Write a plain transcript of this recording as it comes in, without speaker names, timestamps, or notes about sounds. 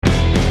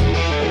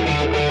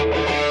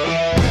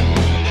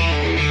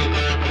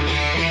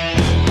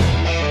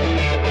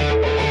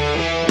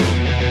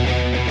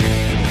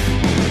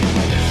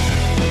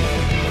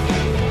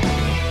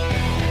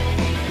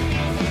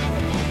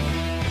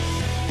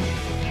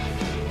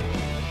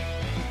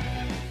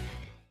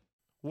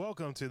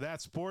welcome to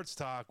That Sports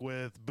Talk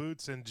with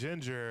Boots and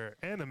Ginger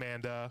and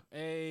Amanda.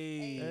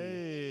 Hey.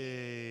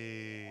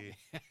 Hey.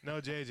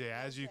 No JJ,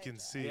 as you can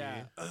see.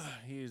 Yeah,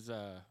 he's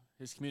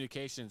his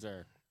communications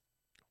are.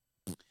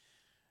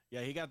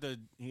 Yeah, he got the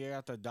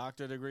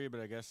doctor degree, but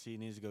I guess he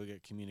needs to go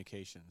get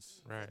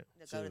communications. Right.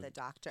 To go to the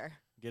doctor.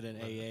 Get an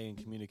AA in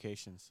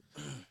communications.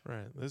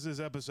 Right. This is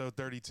episode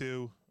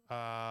 32.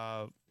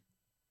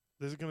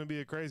 This is going to be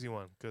a crazy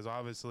one because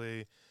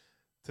obviously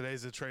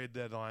today's the trade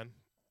deadline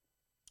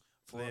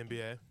for the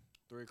NBA.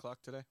 3 o'clock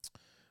today.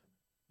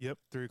 Yep,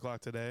 3 o'clock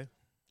today.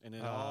 And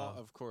then all,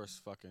 of course,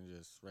 fucking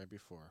just right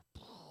before.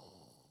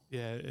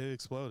 Yeah, it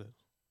exploded.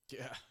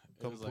 Yeah,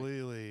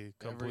 Completely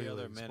every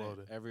other exploded.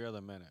 minute. Every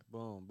other minute.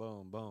 Boom,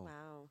 boom, boom.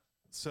 Wow.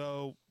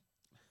 So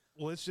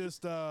let's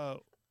just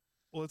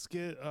let's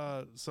get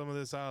some of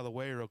this out of the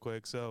way real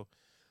quick. So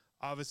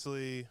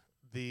obviously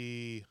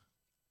well,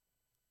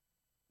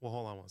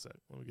 hold on one sec.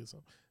 Let me get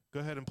some.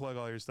 Go ahead and plug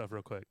all your stuff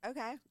real quick.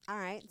 Okay. All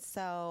right.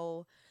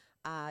 So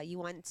you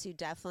want to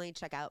definitely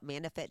check out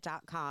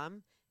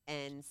mandafit.com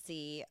and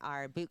see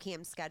our boot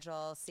camp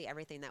schedule, see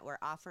everything that we're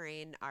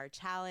offering, our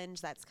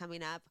challenge that's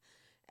coming up.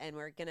 And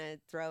we're going to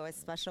throw a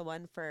special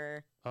one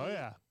for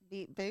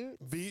Beat Boots.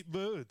 Beat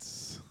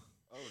Boots.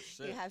 Oh,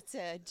 shit. You have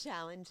to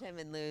challenge him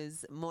and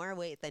lose more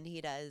weight than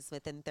he does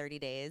within 30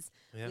 days.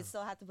 Yeah. We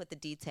still have to put the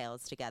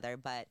details together,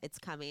 but it's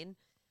coming.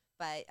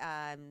 But,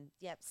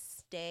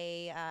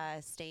 staying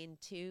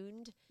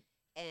tuned.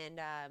 And,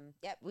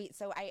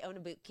 so I own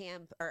a boot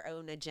camp or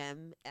own a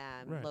gym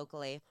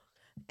locally.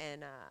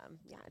 And,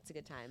 it's a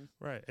good time.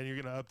 Right. And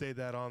you're going to update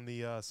that on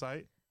the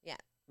site? Yeah,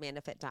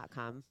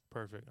 mandafit.com.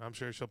 Perfect. I'm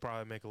sure she'll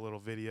probably make a little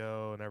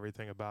video and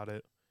everything about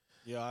it.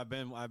 Yeah, I've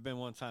been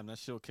one time. That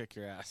shit'll kick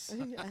your ass.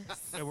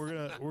 Yes. And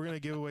we're gonna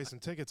give away some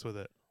tickets with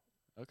it.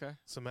 Okay.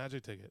 Some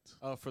Magic tickets.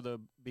 Oh, for the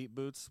Beat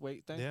Boots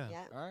weight thing? Yeah.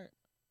 Yeah. All right.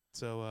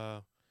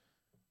 So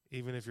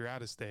even if you're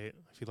out of state,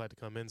 if you'd like to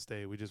come in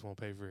state, we just won't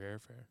pay for your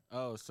airfare.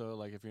 Oh, so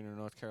like if you're in the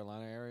North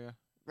Carolina area?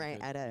 Right,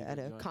 you at a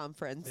join?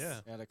 conference. Yeah.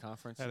 At a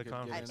conference? At you a could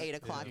conference. get At in? 8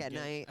 o'clock Yeah. at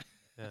night.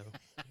 Yeah.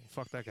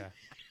 Fuck that guy.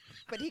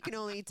 But he can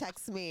only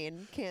text me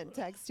and can't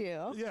text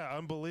you. Yeah,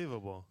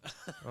 unbelievable.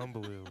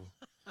 Unbelievable.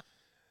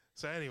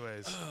 So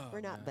anyways, We're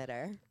not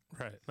bitter.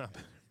 right, not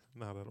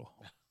at all.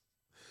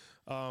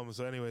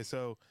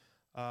 So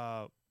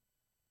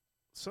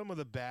some of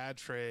the bad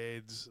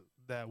trades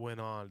that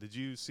went on, did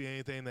you see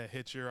anything that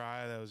hit your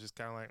eye that was just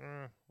kind of like,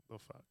 what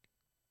the fuck?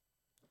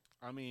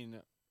 I mean,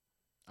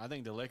 I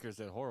think the Lakers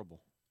did horrible.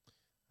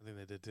 I think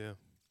they did too.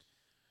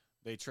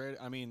 They trade.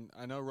 I mean,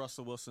 I know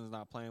Russell Wilson's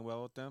not playing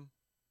well with them,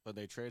 but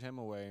they trade him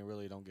away and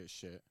really don't get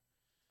shit.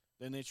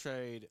 Then they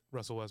trade.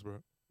 Russell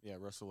Westbrook. Yeah,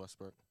 Russell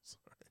Westbrook.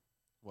 Sorry.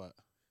 What?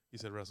 You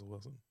said Russell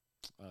Wilson.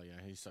 Oh yeah,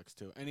 he sucks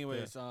too.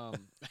 Anyways, and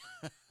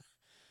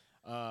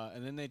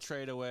then they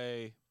trade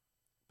away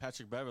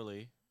Patrick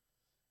Beverly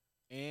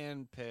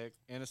and a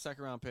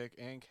second round pick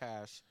and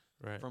cash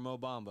Right. from Mo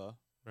Bamba,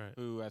 Right.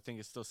 who I think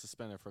is still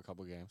suspended for a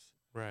couple games.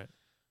 Right.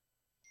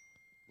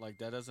 Like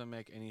that doesn't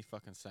make any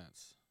fucking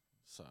sense.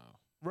 So.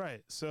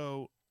 Right.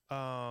 So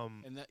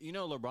And that,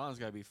 LeBron's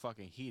got to be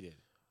fucking heated.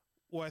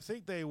 well, I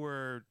think they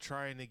were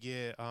trying to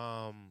get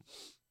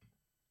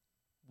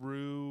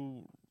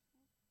Rue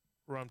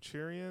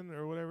Ramcharian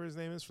or whatever his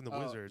name is from the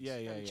Wizards. Yeah.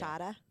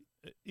 Chata?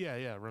 Yeah,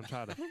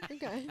 Ramchata.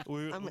 Okay.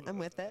 I'm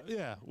with it.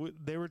 Yeah,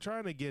 they were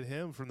trying to get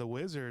him from the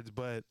Wizards,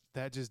 but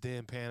that just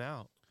didn't pan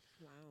out.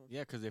 Wow. Yeah,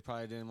 because they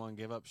probably didn't want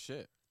to give up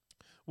shit.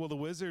 Well, the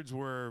Wizards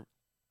were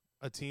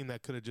a team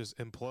that could have just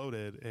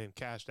imploded and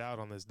cashed out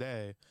on this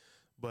day,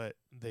 but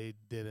they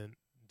didn't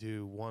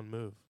do one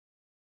move.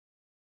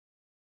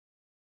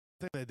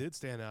 The thing that did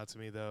stand out to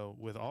me, though,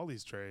 with all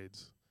these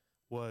trades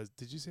was,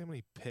 did you see how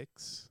many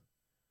picks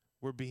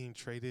were being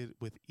traded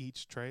with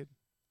each trade?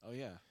 Oh,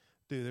 yeah.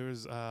 Dude, there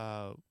was,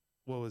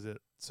 what was it?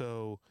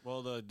 So,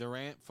 Well, the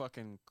Durant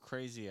fucking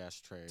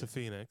crazy-ass trade to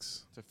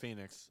Phoenix.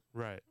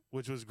 Right,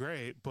 which was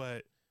great,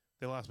 but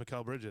they lost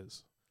Mikal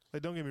Bridges.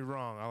 Like, don't get me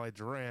wrong, I like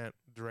Durant.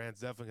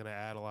 Durant's definitely going to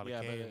add a lot of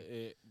Yeah, but game.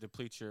 it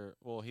depletes your...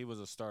 Well, he was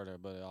a starter,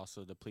 but it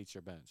also depletes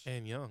your bench.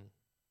 And young.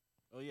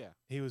 Oh, yeah.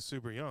 He was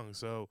super young.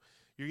 So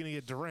you're going to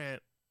get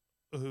Durant,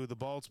 who the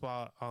bald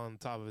spot on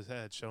top of his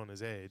head showing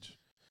his age.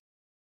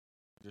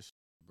 Just,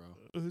 bro.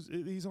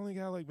 He's only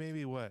got like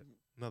maybe,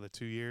 another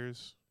 2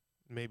 years?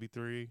 Maybe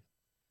 3?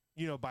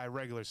 By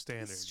regular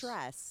standards. He's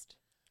stressed.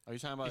 Are you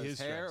talking about He his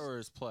is hair stressed. or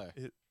his play?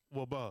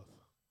 Well, both.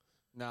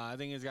 No, I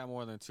think he's got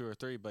more than 2 or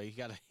 3, but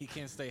he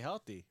can't stay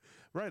healthy.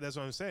 Right, that's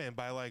what I'm saying.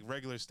 By like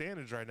regular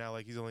standards right now,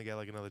 like he's only got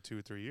like another 2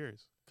 or 3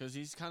 years. Because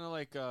he's kind of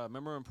like...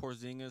 remember when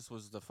Porzingis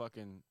was the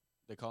fucking...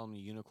 They call him the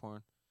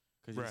unicorn?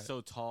 Because he's so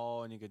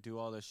tall and he could do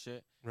all this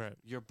shit. Right.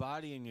 Your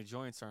body and your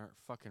joints aren't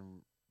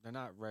fucking... They're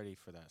not ready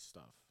for that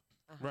stuff.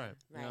 Right.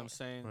 You know what I'm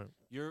saying?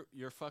 Right.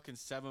 You're fucking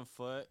 7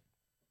 foot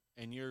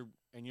and you're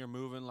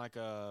moving like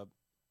a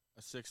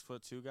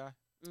 6'2" guy.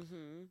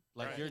 Mm-hmm.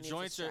 Like Right. your He needs to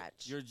joints are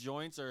stretch. your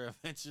joints are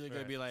eventually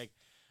gonna Right. be like,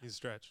 He's a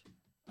stretch.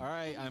 all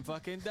right, I'm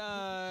fucking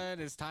done.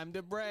 It's time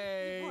to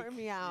break. Pour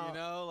me out. You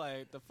know, like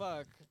the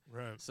fuck?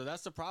 Right. So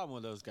that's the problem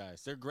with those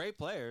guys. They're great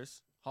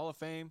players, Hall of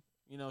Fame,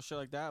 shit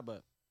like that,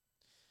 but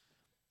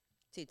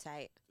Too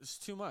tight. it's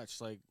too much.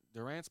 Like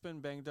Durant's been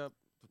banged up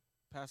the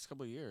past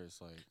couple of years.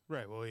 Like,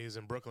 Right. Well, he's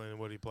in Brooklyn, and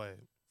what did he play?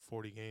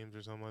 40 games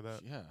or something like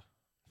that. yeah.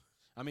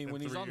 I mean, In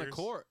when he's 3 on the years?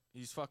 court,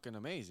 he's fucking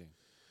amazing.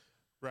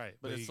 Right.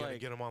 But But it's you got to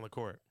like- get him on the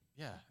court.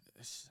 Yeah,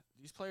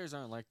 these players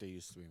aren't like they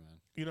used to be,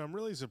 man. I'm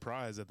really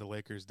surprised that the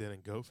Lakers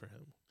didn't go for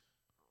him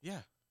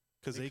Yeah,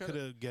 because They they could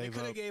have they gave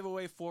could up. have gave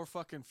away 4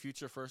 fucking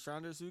future first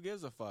rounders. Who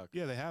gives a fuck?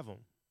 Yeah, they have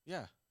him.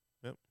 Yeah.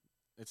 Yep.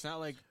 It's not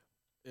like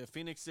if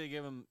Phoenix did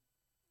give him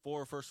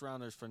 4 first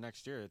rounders for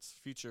next year. It's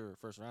future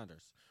first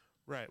rounders.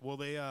 Right. Well,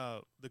 they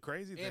the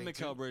crazy And thing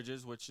Mikal too-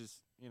 Bridges, which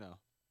is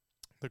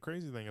the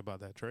crazy thing about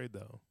that trade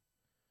though.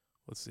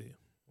 Let's see.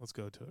 Let's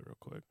go to it real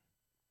quick.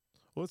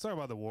 Well, let's talk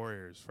about the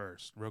Warriors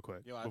first, real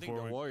quick. I think before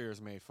the we- Warriors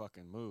made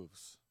fucking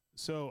moves.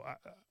 So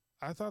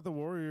I thought the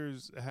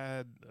Warriors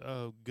had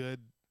a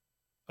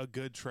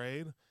good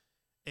trade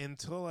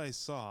until I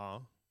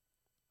saw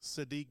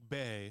Sadiq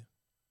Bey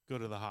go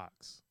to the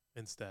Hawks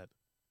instead.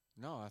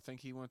 No, I think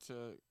he went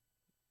to.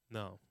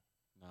 No,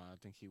 No, I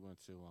think he went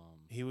to.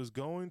 he was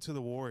going to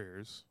the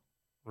Warriors,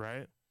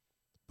 right?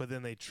 But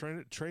then they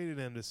traded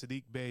him to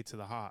Sadiq Bey to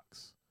the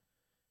Hawks,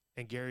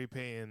 and Gary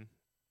Payton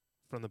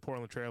from the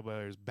Portland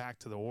Trailblazers back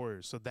to the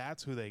Warriors. So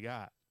that's who they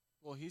got.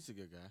 Well, he's a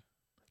good guy.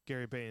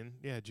 Gary Payton,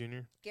 yeah,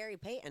 junior, Gary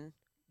Payton.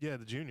 yeah,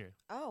 the junior,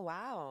 Oh,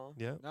 wow.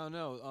 yeah,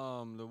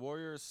 No. The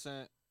Warriors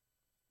sent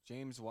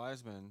James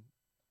Wiseman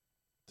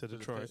to the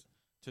Detroit. Pist-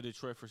 to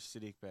Detroit for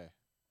Sadiq Bey.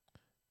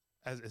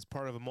 As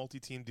part of a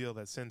multi-team deal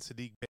that sends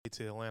Sadiq Bey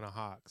to Atlanta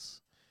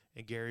Hawks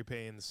and Gary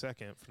Payton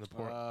II from the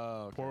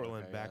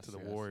Portland back to the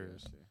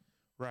Warriors.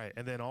 Right.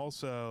 And then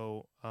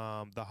also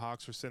the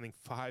Hawks were sending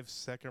 5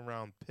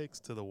 second-round picks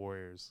to the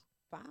Warriors.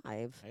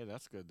 5. Hey,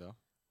 that's good though.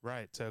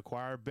 Right, to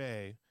acquire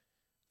Bey.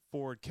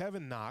 Forward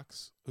Kevin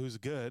Knox, who's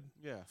good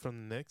Yeah.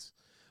 from the Knicks,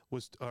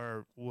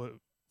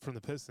 from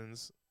the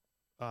Pistons,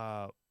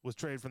 was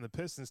traded from the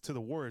Pistons to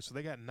the Warriors. So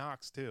they got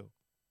Knox too.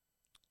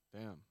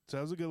 Damn. So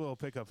that was a good little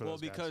pickup for Well,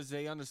 those guys. because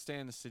they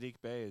understand that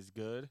Sadiq Bey is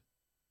good.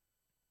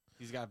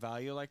 He's got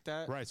value like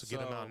that. Right, so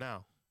get him out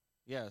now.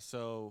 Yeah,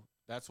 so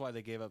that's why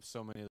they gave up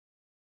so many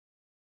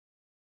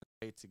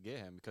to get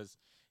him, because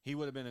he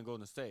would have been in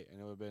Golden State and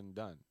it would have been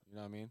done. You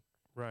know what I mean?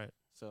 Right.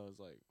 So it's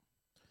like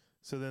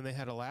So then they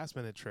had a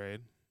last-minute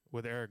trade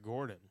with Eric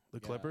Gordon, the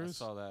yeah, Clippers.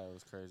 I saw that. It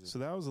was crazy. So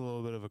that was a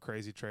little bit of a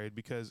crazy trade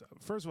because,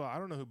 first of all, I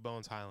don't know who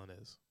Bones Highland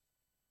is.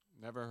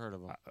 Never heard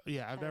of him.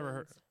 Yeah, I've never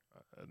heard.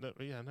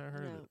 Yeah, I've never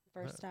heard of No, it.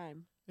 first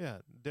time. Yeah,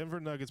 Denver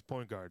Nuggets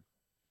point guard.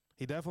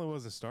 He definitely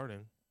wasn't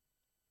starting.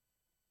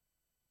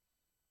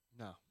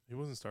 No. He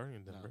wasn't starting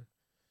in No. Denver.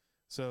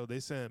 So they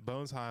sent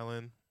Bones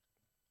Highland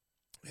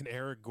and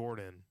Eric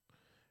Gordon,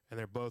 and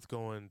they're both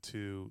going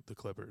to the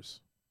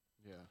Clippers.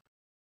 Yeah.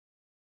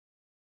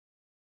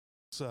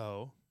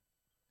 So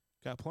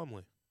got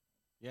Plumlee.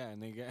 Yeah,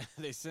 and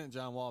they sent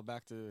John Wall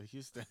back to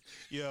Houston.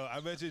 Yo, I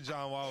bet you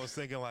John Wall was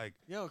thinking like,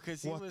 Yo,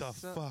 because he what was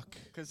the fuck?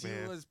 Because he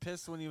man? was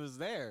pissed when he was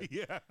there,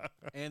 Yeah.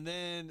 and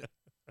then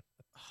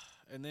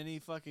he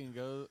fucking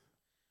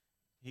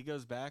he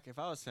goes back. If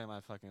I was him,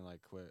 I'd fucking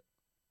like quit.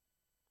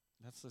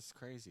 That's just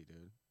crazy,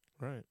 dude.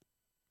 Right.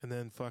 And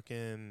then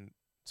fucking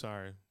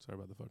sorry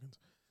about the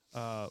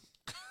fuckings.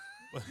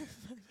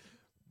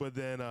 But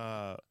then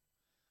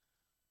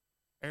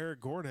Eric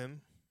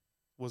Gordon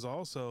was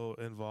also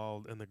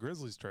involved in the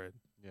Grizzlies trade.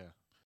 Yeah.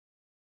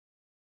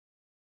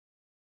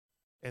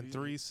 And He-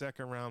 3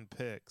 second-round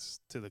picks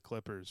to the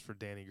Clippers for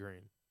Danny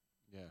Green.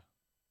 Yeah.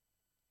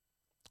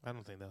 I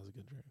don't think that was a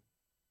good trade.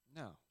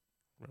 No.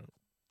 It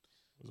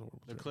was a horrible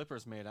The trade.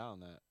 Clippers made out in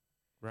that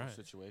Right.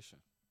 situation.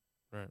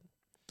 Right.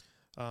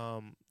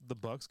 The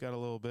Bucks got a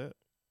little bit.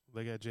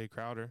 They got Jay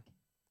Crowder.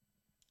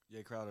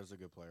 Jay Crowder's a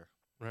good player.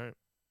 Right.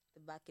 The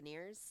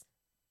Buccaneers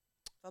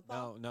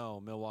football. No,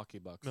 Milwaukee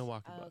Bucks.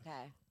 Milwaukee Oh, Bucks.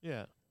 okay.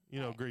 Yeah. You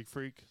know, Right. Greek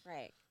freak.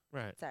 Right.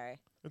 Right. Sorry.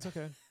 It's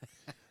okay.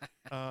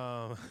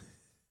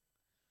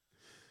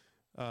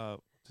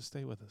 Just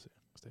stay with us here.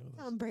 Stay with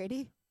us.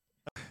 Brady.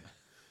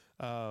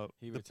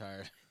 He the,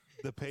 retired.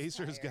 the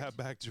Pacers Tired. got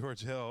back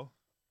George Hill,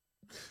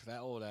 That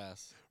old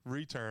ass.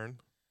 return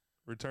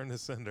to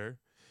sender,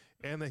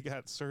 and they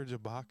got Serge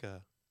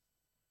Ibaka.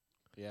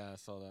 Yeah, I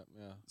saw that.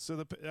 Yeah. So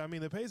the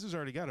Pacers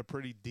already got a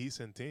pretty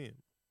decent team,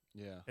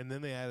 Yeah. and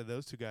then they added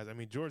those two guys. I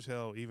mean, George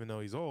Hill, even though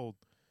he's old,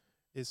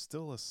 is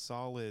still a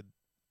solid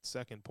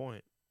second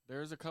point.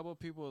 There's a couple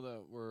people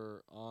that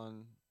were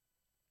on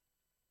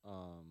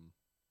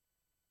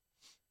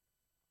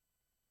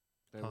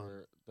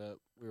that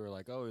we were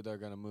like, "Oh, they're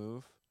going to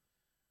move."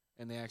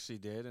 And they actually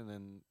did, and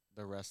then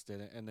the rest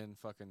didn't, and then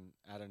fucking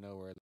out of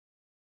nowhere.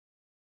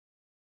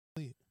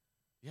 Really?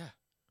 Yeah.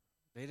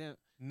 They didn't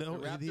No,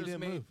 the he Raptors didn't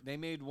move. They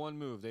made one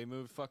move. They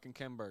moved fucking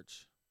Ken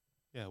Birch.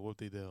 Yeah,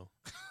 whoop-de-doo.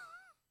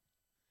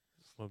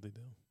 Whoop-de-doo.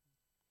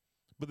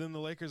 But then the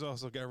Lakers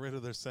also got rid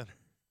of their center.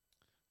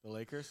 The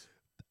Lakers?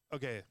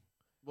 Okay,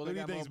 Well, who they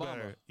do you got think's Mo Bamba.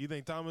 better? You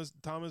think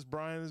Thomas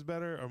Bryant is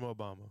better or Mo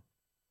Bamba?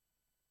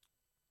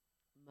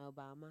 Mo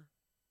Bamba.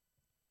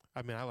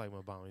 I mean, I like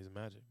Mo Bamba. He's a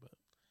Magic, but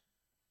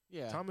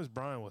Yeah. Thomas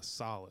Bryant was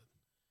solid.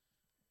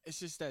 It's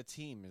just that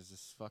team is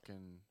just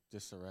fucking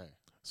disarray.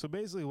 So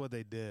basically, what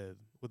they did,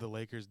 what the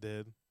Lakers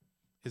did,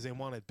 is they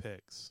wanted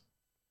picks.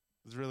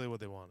 It's really what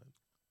they wanted.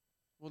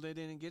 Well, they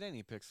didn't get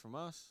any picks from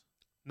us.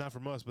 Not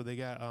from us, but they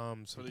got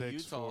some For the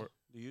picks Utah, for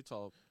the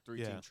Utah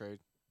 3-team trade.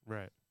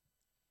 right.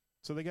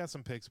 So they got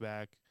some picks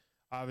back.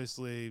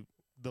 Obviously,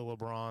 the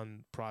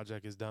LeBron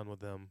project is done with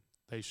them.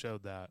 They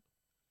showed that.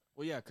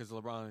 Well, yeah, because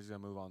LeBron is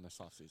going to move on this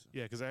offseason.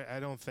 Yeah, because I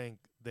don't think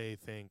they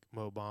think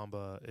Mo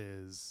Bamba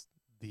is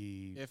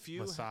the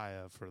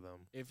messiah for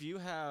them. If you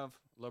have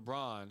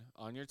LeBron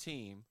on your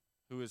team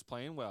who is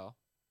playing well,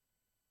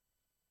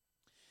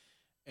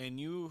 and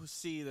you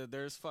see that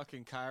there's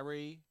fucking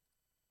Kyrie,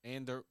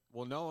 and no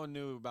one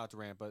knew about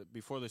Durant, but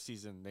before the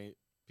season,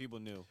 people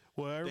knew.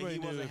 Well, everybody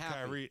knew if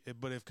Kyrie,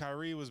 but if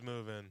Kyrie was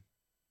moving,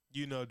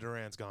 you know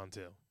Durant's gone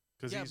too.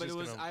 Yeah, but it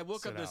was. I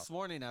woke up this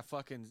morning at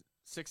fucking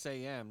 6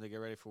 a.m. to get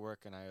ready for work,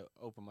 and I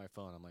opened my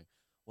phone. I'm like,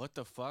 what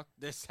the fuck?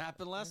 This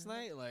happened last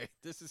night? Like,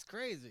 this is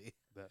crazy.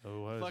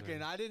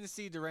 Fucking, I didn't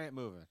see Durant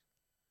moving.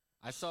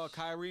 I saw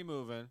Kyrie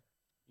moving,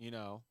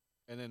 and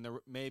then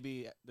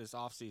maybe this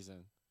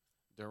offseason,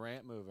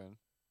 Durant moving,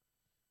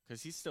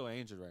 because he's still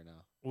injured right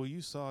now. Well,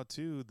 you saw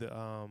too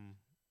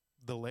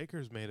the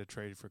Lakers made a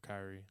trade for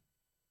Kyrie.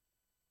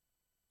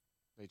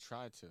 They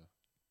tried to.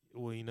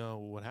 Well, you know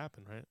what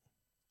happened, right?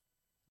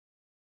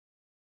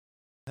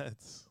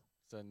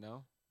 Said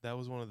no. That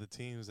was one of the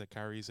teams that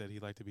Kyrie said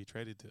he'd like to be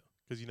traded to,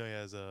 because he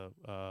has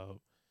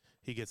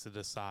he gets to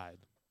decide,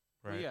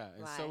 right? Well, yeah,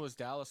 and so was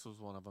Dallas was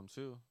one of them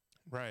too.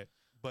 Right,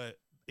 but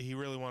he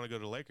really wanted to go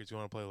to the Lakers. He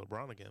wanted to play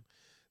LeBron again.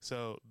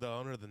 So the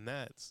owner of the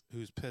Nets,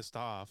 who's pissed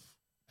off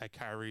at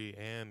Kyrie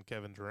and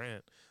Kevin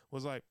Durant,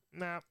 was like,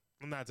 "Nah,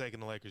 I'm not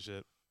taking the Lakers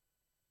shit."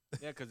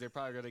 Yeah, because they're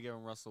probably going to give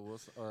him Russell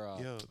Wilson or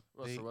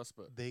Russell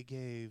Westbrook. They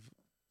gave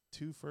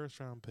 2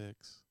 first-round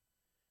picks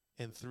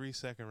and 3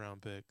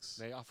 second-round picks.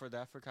 They offered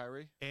that for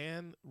Kyrie?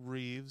 And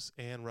Reeves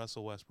and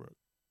Russell Westbrook.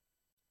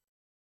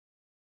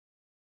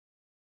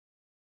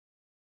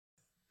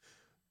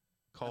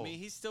 Cole. I mean,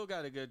 he's still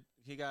got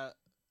he got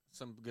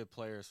some good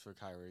players for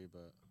Kyrie,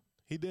 but.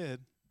 He did.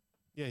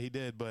 Yeah, he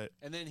did, but.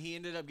 And then he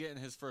ended up getting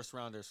his first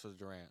rounders for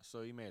Durant,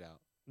 so he made out.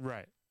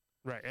 Right.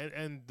 Right.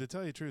 And to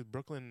tell you the truth,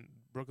 Brooklyn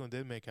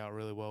did make out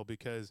really well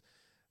because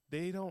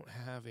they don't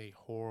have a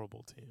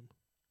horrible team.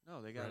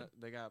 No, they got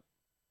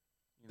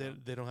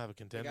they don't have a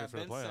contender for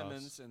the playoffs. Ben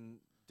Simmons and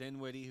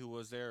Dinwiddie, who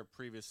was there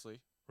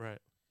previously. Right.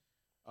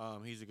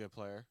 He's a good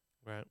player.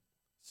 Right.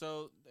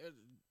 So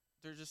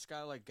they're just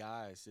got like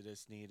guys that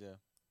just need to,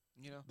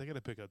 They got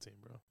a pickup team,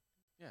 bro.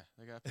 Yeah,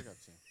 they got a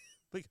pickup team.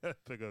 They got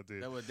a pickup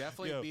team. That would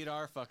definitely beat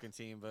our fucking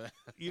team, but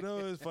you know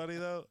what's funny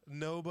though?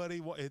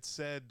 It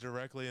said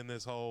directly in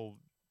this whole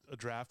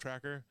draft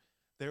tracker,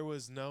 there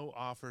was no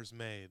offers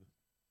made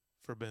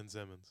for Ben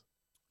Simmons.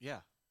 Yeah,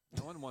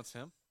 no one wants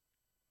him.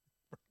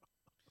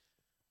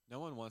 No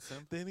one wants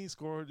him. Didn't he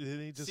score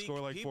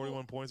like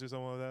 41 points or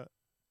something like that?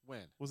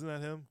 When? Wasn't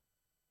that him?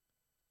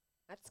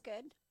 That's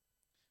good.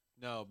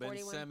 No, Ben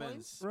Simmons.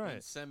 Points? Right.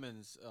 Ben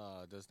Simmons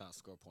does not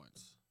score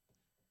points.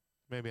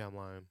 Maybe I'm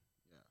lying.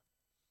 Yeah.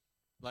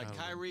 Like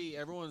Kyrie,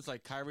 everyone's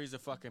like Kyrie's a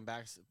fucking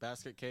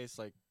basket case,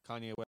 like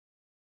Kanye West.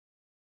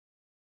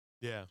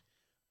 Yeah.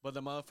 But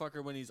the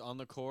motherfucker when he's on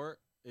the court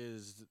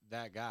is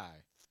that guy.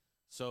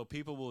 So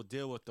people will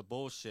deal with the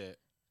bullshit.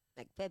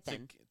 Like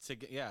Pippen. To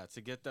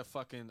get the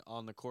fucking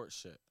on the court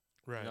shit.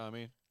 Right. You know what I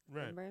mean?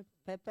 Right. Remember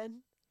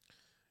Pippen?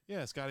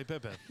 Yeah, Scottie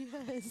Pippen.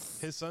 Yes.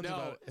 His son's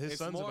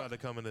about to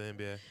come into the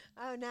NBA.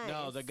 Oh, nice.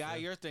 No, the guy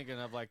you're thinking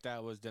of like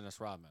that was Dennis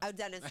Rodman. Oh,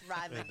 Dennis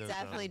Rodman.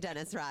 Definitely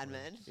Dennis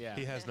Rodman. Yeah.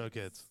 He has no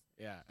kids.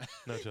 Yeah.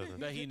 No children.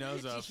 That he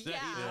knows of.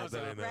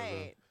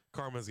 Right.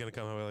 Carmen's going to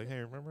come over like, hey,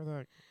 remember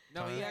that?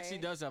 No, he actually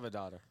does have a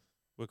daughter.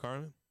 With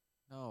Carmen?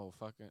 No,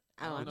 fucking.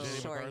 Oh, I'm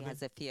sure McCarthy? he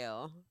has a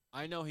few.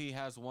 I know he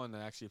has one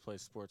that actually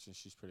plays sports, and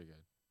she's pretty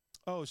good.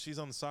 Oh, she's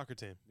on the soccer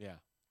team. Yeah.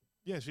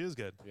 Yeah, she is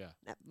good. Yeah.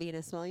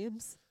 Venus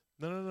Williams?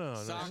 No.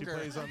 Soccer. She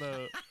plays on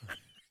the.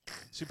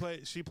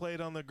 She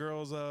played on the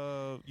girls'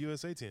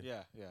 USA team.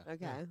 Yeah. Okay.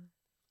 Yeah.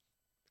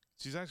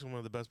 She's actually one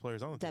of the best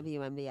players on the team.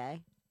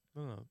 WNBA?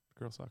 No,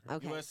 girls soccer.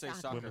 Okay. USA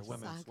soccer.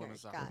 Women's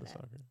soccer. Got it.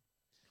 Soccer.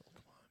 Oh,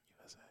 come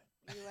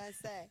on,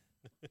 USA.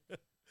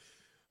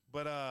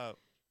 But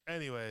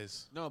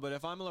anyways. No, but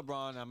if I'm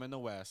LeBron, I'm in the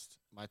West.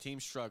 My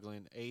team's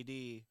struggling. AD.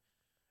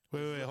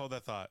 Wait, hold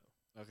that thought.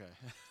 Okay.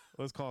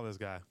 Let's call this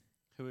guy.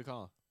 Who we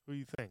calling? Who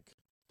you think?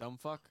 Dumb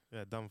fuck?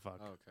 Yeah, dumb fuck.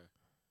 Oh, okay.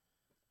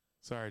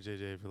 Sorry,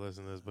 JJ, for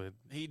listening to this, but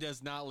he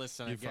does not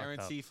listen. I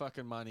guarantee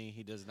fucking money.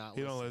 He does not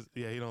listen.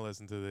 He don't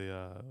listen to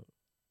the.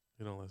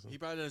 He don't listen. He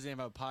probably doesn't even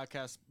have a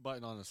podcast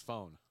button on his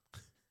phone.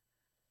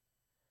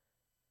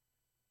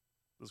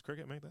 Does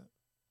Cricket make that?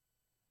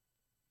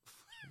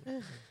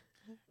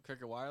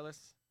 Cricket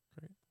Wireless?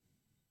 Cricket.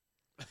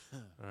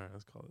 All right,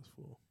 let's call this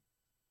fool.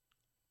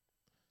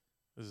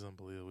 This is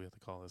unbelievable. We have to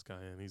call this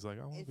guy in. He's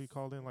like, I want to be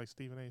called in like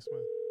Stephen A.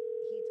 Smith.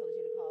 He told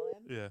you to call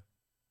him? Yeah.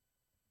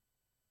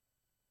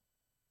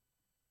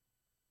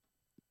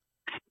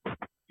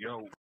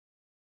 Yo.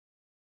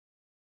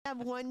 have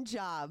one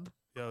job.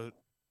 Yo,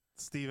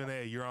 Stephen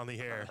A., you're on the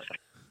air.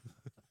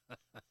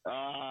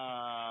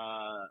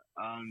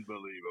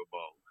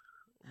 Unbelievable.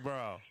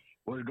 Bro.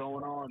 What's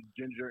going on,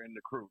 Ginger and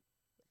the crew?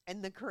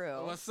 And the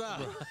crew. What's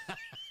up?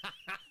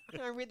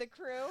 Are we the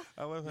crew?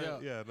 I love how,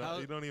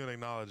 you don't even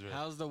acknowledge me.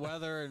 How's the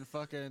weather in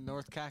fucking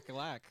North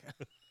Cackalack?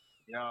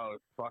 Yo,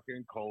 it's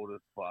fucking cold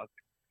as fuck.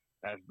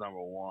 That's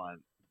number one.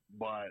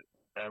 But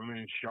I'm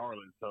in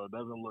Charlotte, so it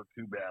doesn't look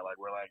too bad. Like,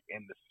 we're like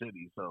in the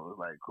city, so it's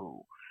like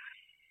cool.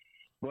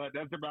 But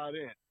that's about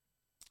it.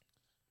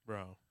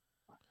 Bro.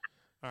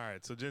 All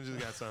right, so Ginger's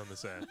got something to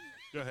say.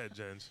 Go ahead,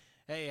 Ginger.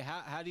 Hey,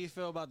 how do you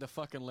feel about the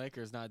fucking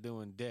Lakers not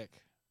doing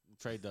dick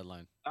trade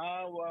deadline?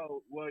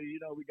 Well, you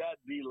know, we got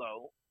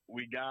D'Lo.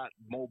 We got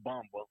Mo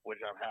Bamba, which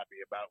I'm happy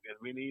about because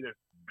we need a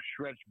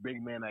stretch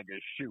big man that can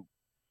shoot.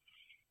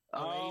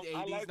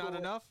 AD's not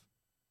enough?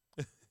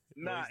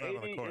 Nah,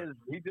 AD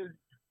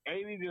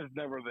just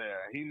never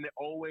there. He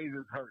always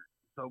is hurt.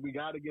 So we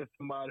got to get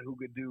somebody who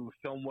could do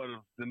somewhat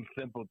of some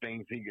simple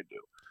things he could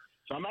do.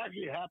 So I'm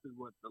actually happy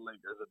with the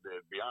Lakers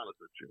did, to be honest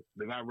with you.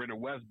 They got rid of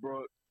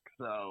Westbrook,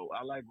 so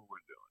I like what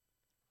we're doing.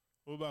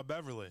 What about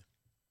Beverly?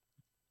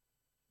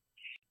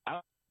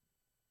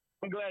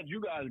 I'm glad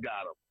you guys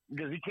got him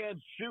because he can't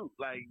shoot.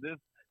 Like this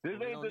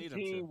ain't the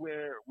team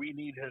where we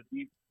need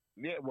his.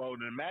 Yeah, well,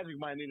 the Magic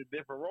might need a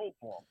different role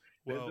for him.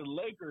 Well, the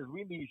Lakers,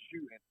 we need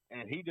shooting,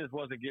 and he just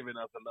wasn't giving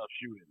us enough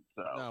shooting.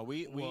 So no,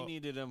 we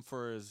needed him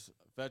for his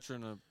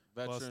veteran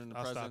presence.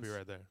 I'll stop you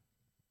right there.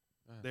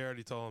 They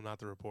already told him not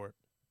to report.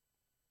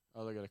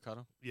 Oh, they're gonna cut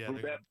him? Yeah,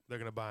 they're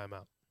gonna buy him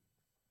out.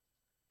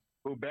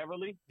 Who,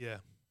 Beverly? Yeah.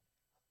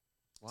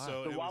 Wow.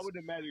 So why would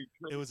the Magic?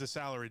 It was a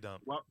salary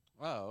dump.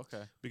 Well,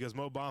 okay. Because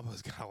Mo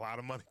Bamba's got a lot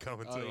of money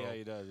coming to him. Oh yeah,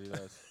 he does.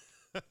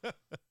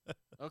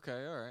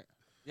 Okay, all right.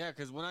 Yeah,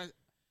 because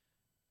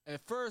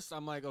at first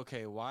I'm like,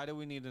 okay, why do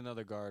we need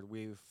another guard?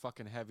 We're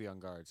fucking heavy on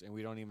guards, and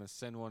we don't even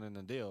send one in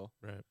the deal.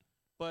 Right.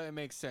 But it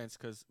makes sense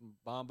because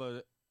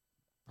Bamba,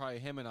 probably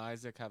him and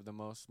Isaac have the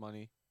most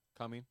money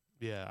coming.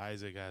 Yeah,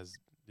 Isaac has.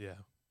 Yeah.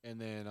 And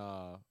then,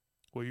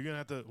 you're gonna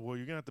have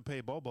to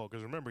pay Bobo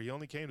because remember he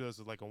only came to us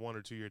with like a 1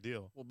 or 2 year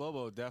deal. Well,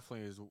 Bobo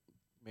definitely has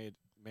made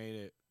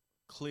it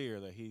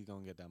clear that he's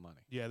gonna get that money.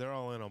 Yeah, they're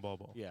all in on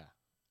Bobo. Yeah.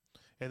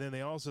 And then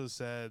they also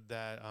said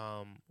that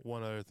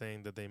one other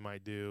thing that they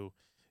might do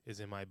is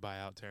they might buy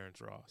out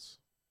Terrence Ross.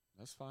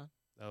 That's fine.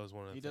 That was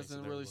one of the He things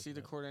doesn't really see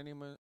the court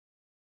anymore.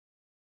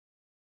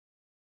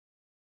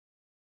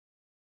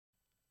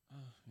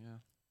 Yeah.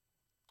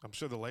 I'm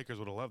sure the Lakers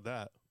would have loved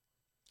that.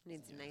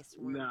 Needs a nice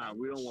warm bench.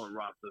 We don't want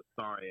Ross'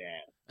 sorry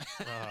ass.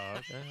 Oh,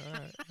 okay.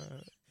 All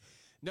right.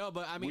 No,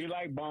 but I mean, we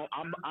like Bumble.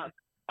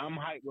 I'm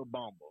hyped with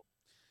Bumble.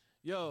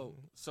 Yo,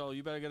 so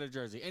you better get a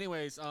jersey.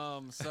 Anyways,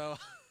 so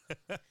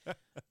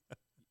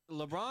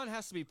LeBron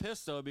has to be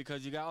pissed though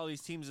because you got all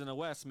these teams in the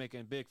West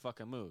making big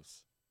fucking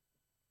moves.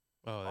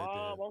 Oh, they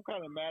did. I'm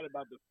kind of mad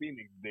about the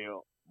Phoenix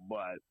deal,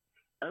 but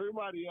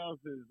everybody else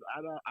is.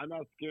 I'm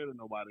not scared of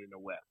nobody in the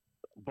West,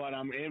 but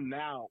I'm in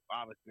now.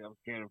 Obviously, I'm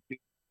scared of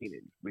Phoenix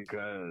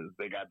because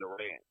they got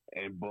Durant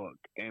and Book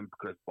and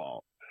Chris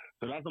Paul.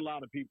 So that's a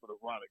lot of people to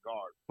run a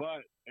guard.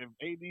 But if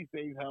AD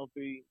stays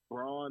healthy,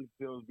 Braun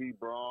still be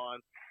Braun.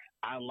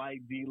 I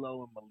like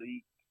D'Lo and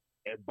Malik.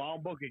 If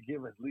Bamba could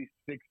give us at least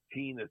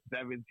 16 to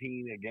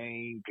 17 a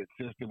game,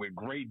 consistent with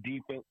great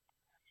defense,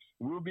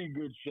 we'll be in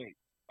good shape.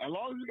 As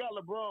long as we got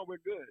LeBron, we're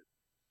good.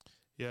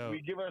 Yeah,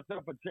 we give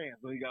ourselves a chance.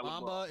 We got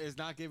Bamba is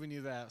not giving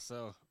you that.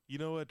 So you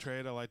know what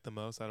trade I like the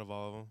most out of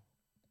all of them?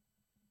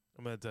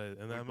 I'm gonna tell you,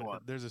 and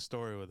there's a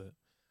story with it.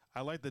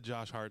 I like the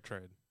Josh Hart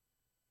trade.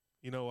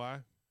 You know why?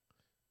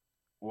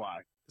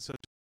 Why? So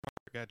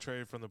Hart got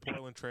traded from the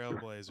Portland Trail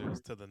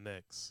Blazers to the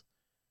Knicks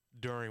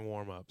during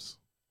warm-ups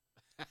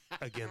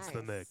against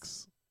the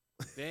Knicks.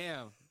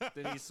 Damn!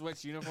 Did he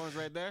switch uniforms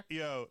right there?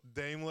 Yo,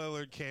 Dame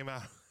Lillard came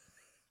out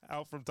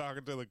from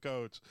talking to the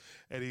coach,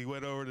 and he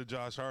went over to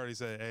Josh Hart. He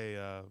said, "Hey,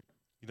 you're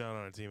not on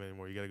our team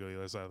anymore. You got to go to the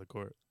other side of the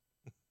court."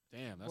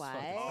 Damn, that's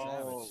fucking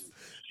savage.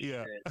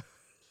 Yeah.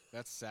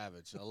 That's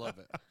savage. I love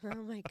it.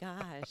 Oh my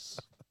gosh.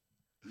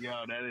 Yo,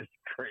 that is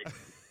crazy.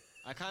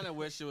 I kind of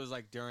wish it was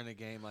like during a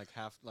game, like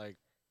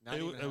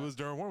it was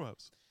during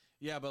warm-ups.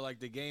 Yeah, but like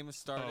the game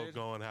started. Oh,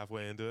 going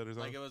halfway into it or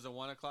something. Like it was a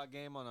 1:00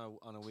 game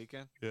on a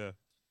weekend. Yeah.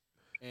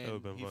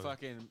 And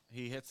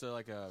he hits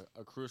a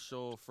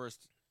crucial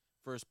first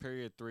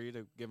period 3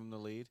 to give him the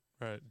lead.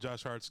 Right.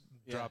 Josh Hart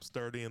drops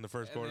 30 in the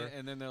first quarter.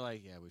 And then they're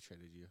like, "Yeah, we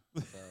traded you,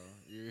 so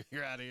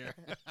you're out of here."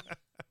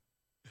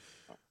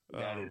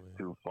 That is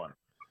too funny.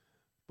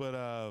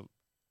 But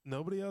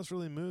nobody else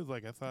really moved.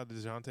 Like I thought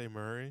DeJounte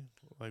Murray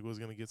was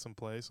going to get some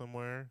play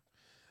somewhere.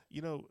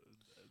 You know,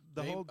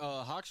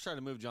 Hawks tried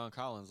to move John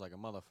Collins like a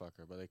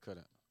motherfucker, but they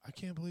couldn't. I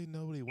can't believe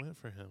nobody went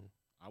for him.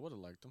 I would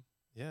have liked him.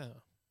 Yeah.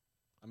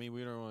 I mean,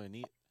 we don't really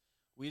need.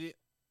 We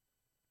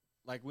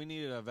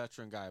needed a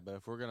veteran guy, but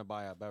if we're gonna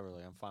buy out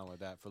Beverly, I'm fine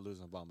with that for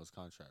losing Bamba's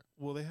contract.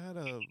 Well, they had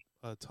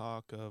a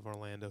talk of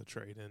Orlando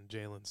trading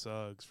Jalen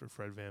Suggs for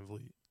Fred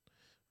VanVleet,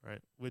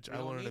 right? Which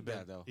I wouldn't have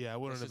been. I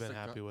wouldn't have been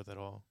happy with at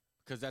all.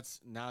 Because that's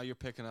now you're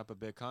picking up a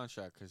big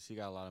contract because he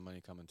got a lot of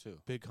money coming too.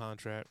 Big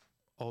contract,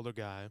 older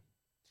guy.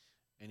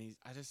 And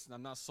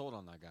I'm not sold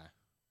on that guy.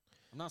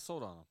 I'm not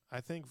sold on him. I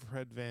think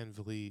Fred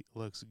VanVleet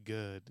looks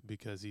good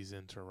because he's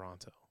in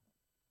Toronto.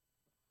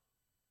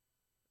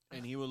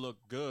 And he would look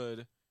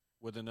good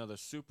with another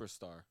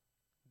superstar.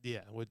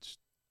 Yeah, which...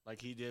 Like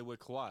he did with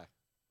Kawhi.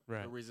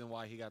 Right. The reason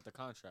why he got the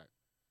contract.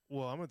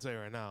 Well, I'm going to tell you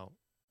right now.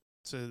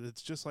 So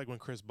it's just like when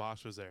Chris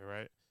Bosh was there,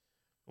 right?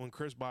 When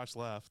Chris Bosh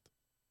left,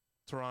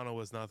 Toronto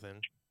was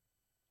nothing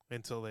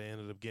until they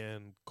ended up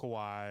getting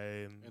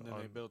Kawhi and then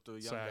they built the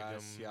young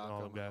guys, Siakam, and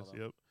all them guys.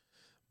 Yep.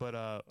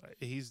 But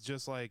he's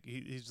just like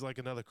he's like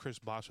another Chris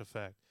Bosh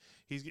effect.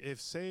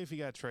 If he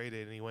got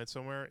traded and he went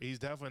somewhere, he's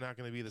definitely not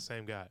going to be the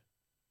same guy.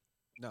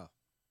 No,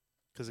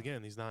 because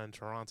again, he's not in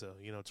Toronto.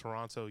 You know,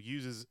 Toronto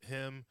uses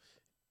him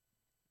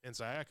and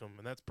Siakam,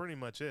 and that's pretty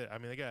much it. I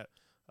mean, they got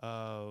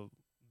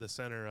the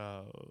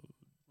center.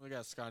 They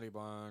got Scotty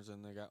Barnes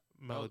and they got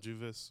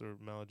Malajunas or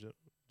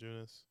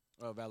Malajunas.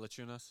 Oh,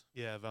 Valanciunas.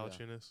 Yeah,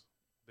 Valanciunas,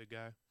 big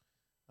guy.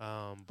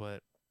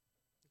 But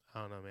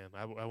I don't know, man.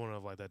 I wouldn't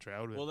have liked that trade.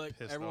 I would have been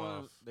pissed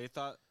off. They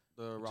thought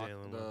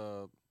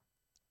the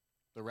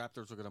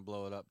Raptors were going to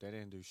blow it up. They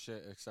didn't do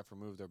shit except for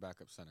move their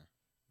backup center.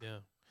 Yeah,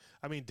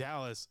 I mean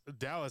Dallas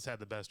had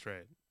the best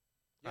trade.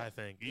 Yeah. I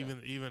think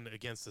even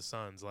against the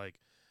Suns, like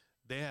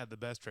they had the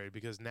best trade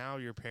because now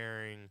you're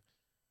pairing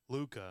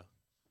Luka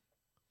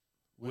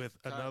with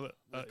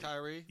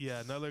Kyrie.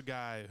 Yeah, another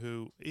guy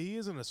who he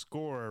isn't a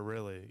scorer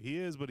really. He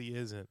is, but he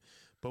isn't.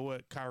 But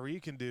what Kyrie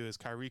can do is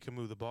Kyrie can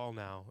move the ball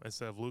now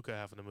instead of Luka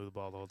having to move the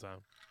ball the whole time.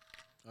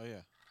 Oh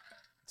yeah.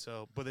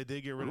 So, but they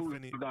did get rid of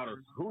Finney. Who's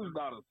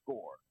not a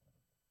scorer?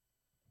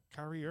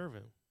 Kyrie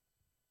Irving.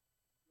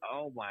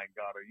 Oh my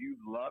God, are you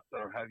nuts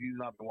or have you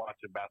not been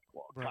watching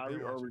basketball?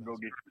 Kyrie Irving go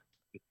get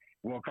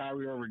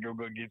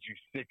you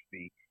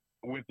 60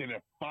 within a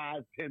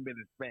 5-10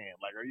 minute span.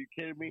 Like, are you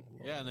kidding me?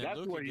 Yeah, and then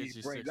that's what he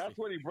brings. That's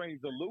what he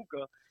brings to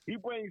Luka. He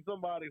brings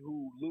somebody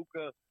who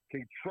Luka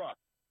can trust.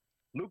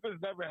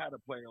 Luka's never had a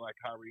player like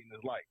Kyrie in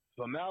his life.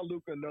 So now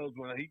Luka knows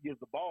when he gives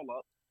the ball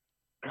up,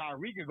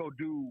 Kyrie can go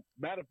do.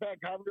 Matter of fact,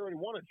 Kyrie already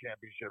won a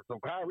championship,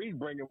 so Kyrie's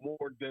bringing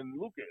more than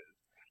Luka is.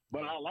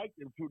 But I like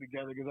them two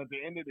together because at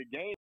the end of the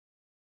game,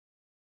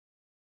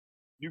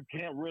 you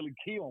can't really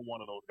key on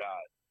one of those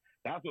guys.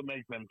 That's what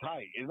makes them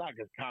tight. It's not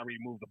because Kyrie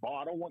moved the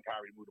ball. I don't want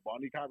Kyrie to move the ball.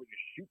 I need Kyrie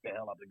to shoot the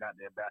hell out the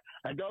goddamn bat.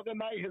 And the other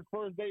night, his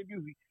first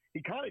debut, he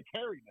kind of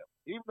carried them,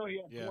 even though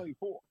he had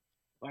 24.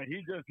 Like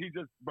he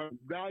just. But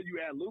now you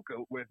add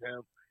Luka with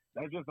him.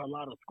 That's just a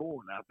lot of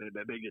scoring out there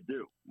that they could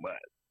do. But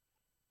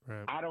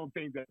I don't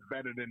think that's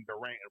better than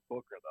Durant and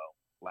Booker though.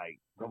 Like,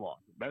 come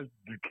on, that's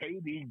the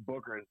KD,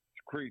 Booker, and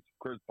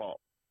Chris Paul.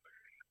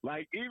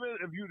 Like, even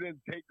if you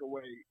didn't take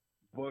away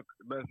Book,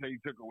 let's say you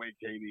took away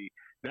KD,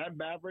 that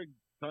Maverick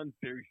Sun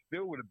series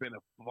still would have been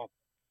a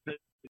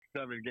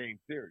 6-7 game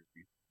series.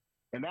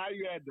 And now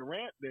you add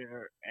Durant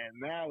there, and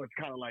now it's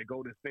kind of like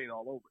Golden State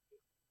all over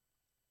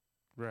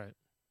again. Right.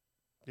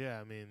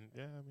 Yeah, I mean,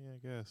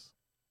 I guess.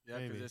 Yeah,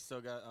 because they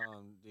still got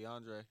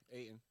DeAndre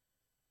Ayton.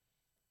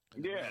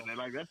 Yeah, and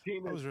like that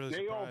team is really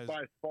they all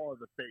by far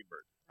the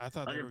favorites. I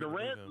thought like if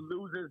Durant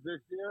loses this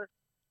year,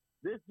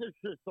 this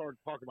should start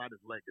talking about his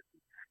legacy.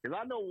 Because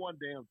I know one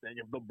damn thing: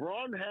 if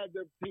LeBron had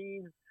the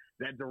team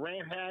that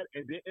Durant had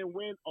and didn't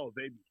win,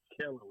 they'd be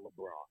killing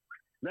LeBron.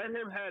 Let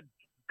him have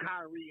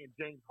Kyrie and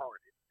James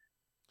Harden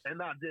and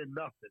not did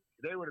nothing.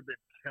 They would have been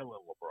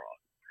killing LeBron.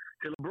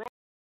 Because LeBron,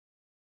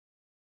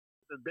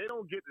 they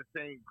don't get the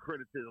same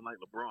criticism like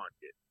LeBron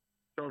gets.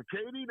 So if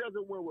KD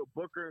doesn't win with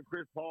Booker and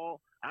Chris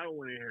Paul, I don't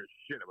want to hear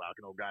shit about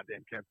no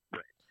goddamn Kevin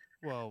Durant.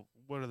 Well,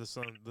 what are the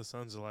Suns? The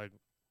Suns are like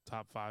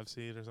top 5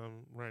 seed or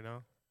something right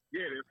now.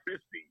 Yeah, they're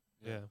 50.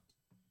 Yeah.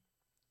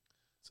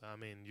 So I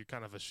mean, you're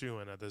kind of a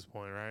shoo-in at this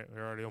point, right?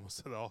 They're already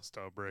almost at the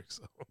All-Star break,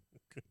 so.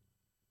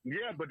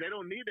 Yeah, but they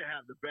don't need to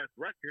have the best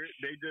record.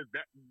 They just,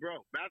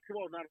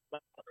 basketball is not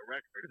about the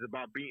record. It's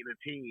about beating a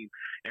team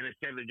in a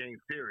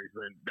 7-game series,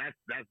 and that's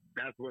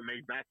what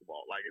makes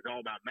basketball. Like, it's all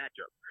about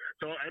matchups.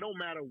 So it don't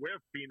matter where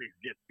Phoenix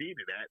gets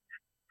seeded at.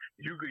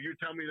 You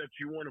tell me that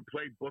you want to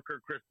play Booker,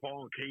 Chris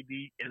Paul, and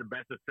KD in the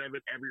best of 7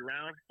 every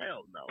round?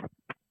 Hell no.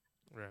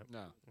 Right.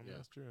 No. I mean,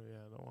 that's true.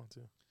 Yeah, I don't want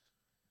to.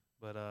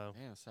 But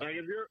like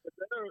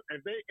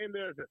if they end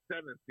there as a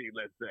 7th seed,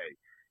 let's say,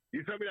 you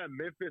tell me that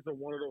Memphis or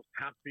one of those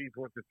top seeds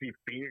wants to see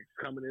Phoenix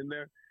coming in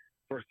there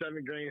for a 7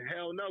 game?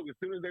 Hell no. As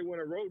soon as they win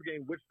a road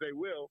game, which they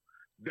will,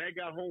 they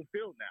got home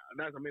field now.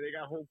 And they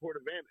got home court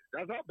advantage.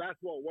 That's how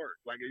basketball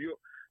works. Like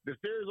the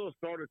series will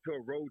start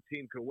until a road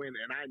team can win,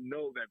 and I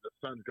know that the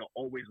Suns can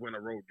always win a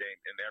road game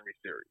in every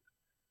series.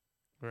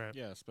 Right.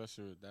 Yeah,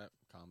 especially with that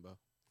combo.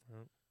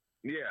 Right.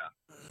 Yeah.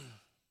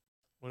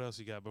 What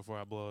else you got before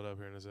I blow it up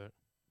here in a sec?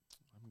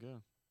 I'm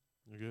good.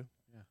 You good?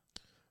 Yeah.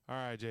 All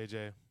right,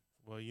 JJ.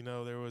 Well,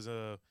 there was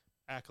a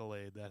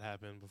accolade that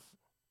happened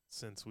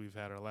since we've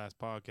had our last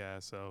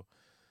podcast, so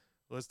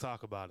let's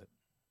talk about it.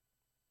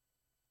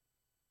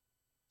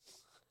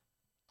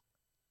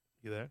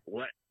 You there?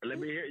 What? Let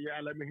me hear your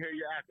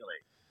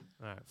accolade.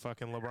 All right,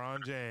 fucking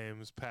LeBron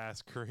James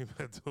passed Kareem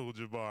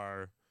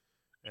Abdul-Jabbar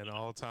in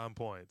all-time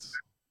points.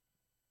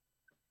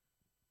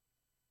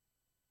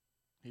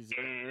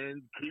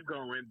 And keep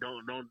going.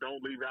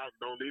 Don't leave out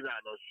no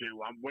shit.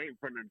 I'm waiting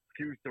for an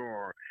excuse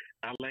or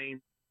a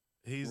lame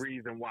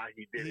reason why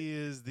he did it. He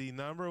is the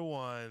number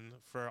one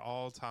for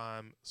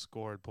all-time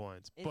scored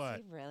points. Is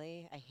he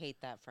really? I hate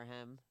that for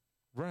him.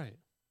 Right.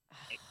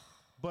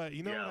 But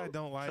you know what I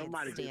don't like?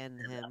 Stand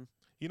him.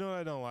 You know what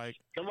I don't like?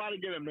 Somebody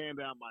get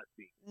Amanda out my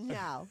seat.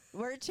 No,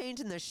 we're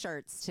changing the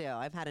shirts too.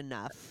 I've had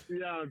enough.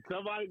 Yeah,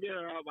 somebody get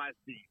her out my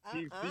seat.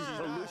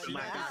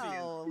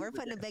 No, we're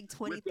putting a big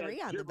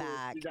 23 on the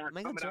back.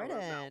 Michael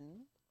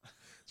Jordan.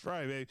 That's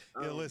right, babe.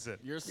 Yeah, listen.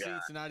 Your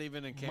seat's not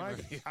even in camera.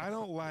 I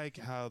don't like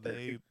how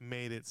they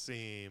made it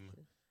seem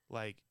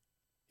like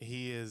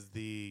he is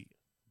the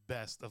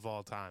best of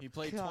all time. He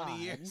played 20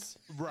 years.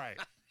 Right.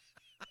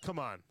 Come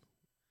on.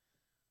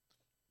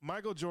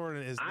 Michael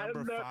Jordan is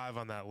number 5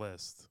 on that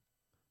list,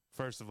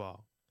 first of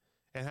all.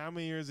 And how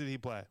many years did he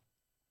play?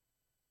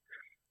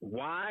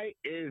 Why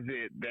is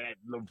it that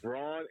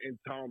LeBron and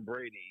Tom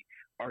Brady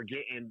are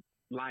getting,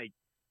 like,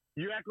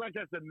 you act like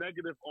that's a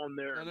negative on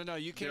their... No,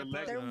 you can't...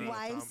 Their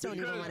wives don't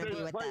even want to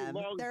be with them.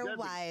 Their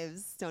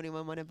wives don't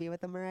even want to be with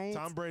them, right?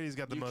 Tom Brady's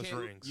got the most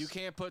rings. You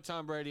can't put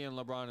Tom Brady and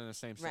LeBron in the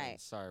same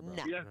sentence. Sorry, bro.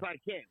 No. Yes, I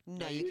can.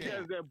 No, you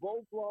can't. Because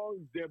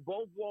they're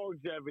both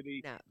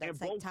longevity. No,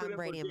 that's like Tom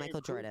Brady and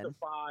Michael Jordan.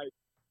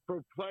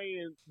 For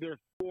playing their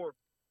sport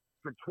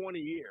for 20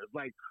 years.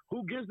 Like,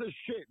 who gives a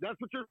shit? That's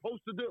what you're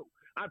supposed to do.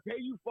 I pay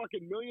you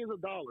fucking millions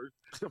of dollars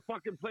to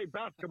fucking play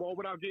basketball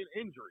without getting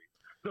injuries.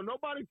 So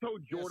nobody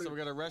told Jordan so we're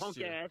gonna arrest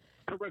you. ass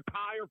to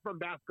retire from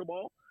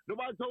basketball.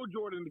 Nobody told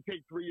Jordan to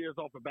take 3 years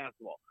off of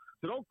basketball.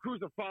 So don't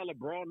crucify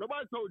LeBron.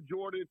 Nobody told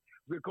Jordan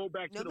to go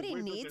back to the Wizards.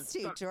 Nobody needs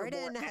to.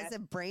 Jordan has a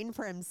brain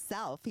for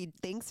himself. He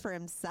thinks for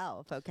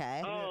himself,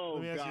 okay?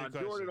 Oh, God.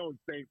 Jordan don't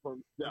think for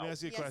himself. Let me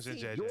ask you a question,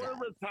 JJ. Jordan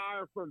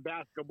retired from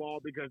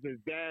basketball because his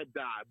dad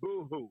died.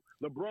 Boo-hoo.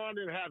 LeBron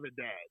didn't have a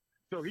dad.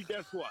 So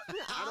guess what?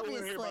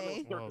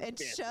 Obviously, it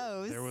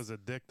shows. There was a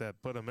dick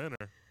that put him in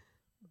her.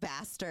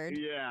 Bastard.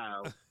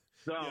 Yeah.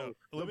 So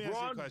let me ask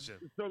you a question.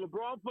 So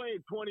LeBron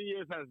playing 20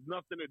 years has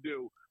nothing to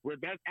do with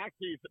that.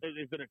 Actually,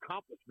 is an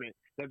accomplishment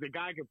that the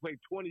guy can play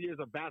 20 years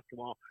of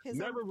basketball.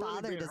 His own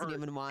father doesn't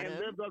even want him.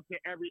 And lived up to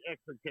every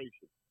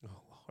expectation.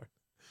 Oh, Lord.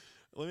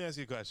 Let me ask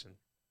you a question.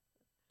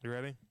 You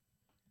ready?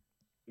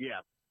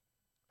 Yeah.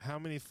 How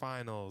many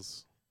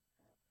finals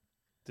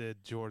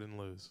did Jordan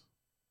lose?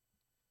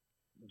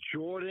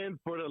 Jordan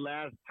for the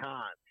last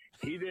time.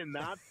 He did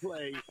not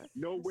play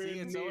nowhere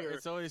near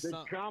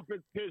the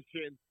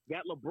competition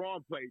that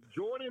LeBron played.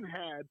 Jordan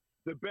had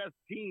the best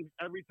teams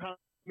every time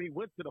he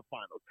went to the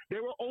finals.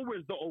 They were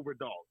always the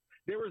overdogs.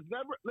 There was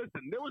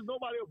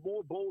nobody of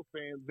more Bulls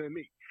fans than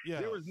me. Yeah.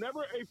 There was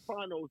never a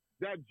finals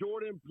that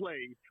Jordan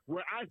played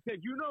where I said,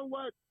 you know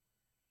what?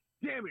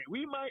 Damn it,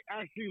 we might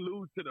actually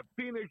lose to the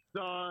Phoenix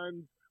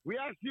Suns. We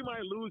actually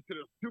might lose to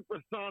the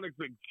Supersonics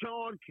with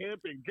Sean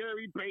Kemp and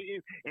Gary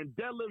Payton and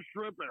Deadlift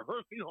Shrimp and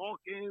Hersey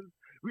Hawkins.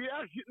 We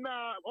actually, you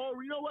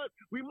know what?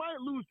 We might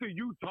lose to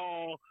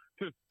Utah,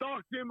 to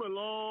Stockton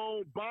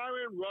Malone,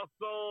 Byron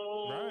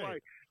Russell. Right.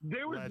 Like,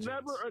 there was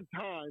never a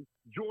time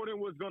Jordan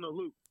was going to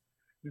lose.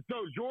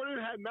 So Jordan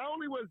had, not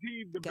only was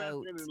he the best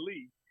in the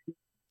league,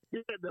 he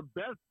had the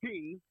best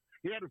team.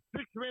 He had a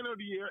sixth man of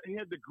the year. He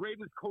had the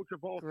greatest coach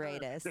of all time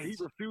that he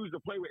refused to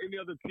play with any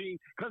other team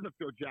because of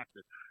Phil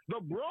Jackson.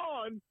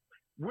 LeBron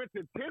went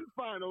to 10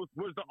 finals,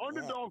 was the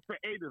underdog for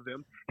 8 of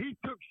them. He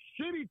took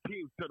shitty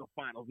teams to the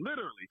finals,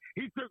 literally.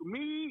 He took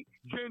me,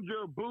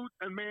 Ginger, Boots,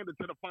 and Amanda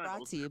to the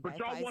finals. But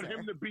y'all want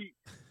him to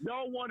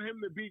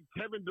beat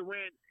Kevin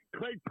Durant,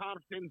 Klay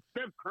Thompson,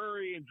 Steph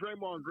Curry, and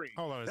Draymond Green.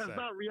 Hold on a second.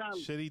 That's not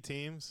reality. Shitty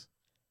teams?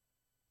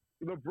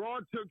 LeBron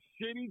took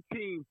shitty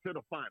teams to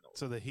the finals.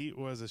 So the Heat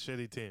was a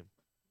shitty team.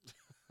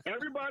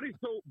 Everybody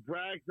so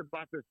brags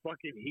about this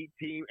fucking Heat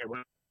team and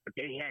when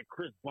they had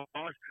Chris Bosh.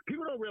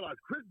 People don't realize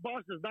Chris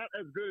Bosh is not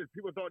as good as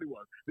people thought he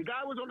was. The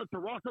guy was on the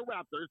Toronto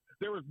Raptors.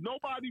 There was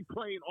nobody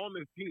playing on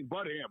this team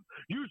but him.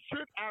 You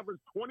should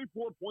average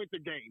 24 points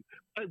a game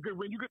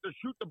when you get to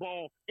shoot the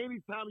ball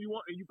anytime you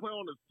want and you play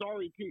on a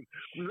sorry team.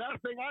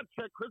 Last thing I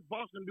checked, Chris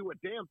Bosh didn't do a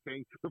damn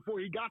thing before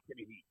he got to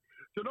the Heat.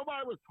 So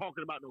nobody was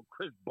talking about no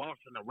Chris Bosh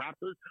and the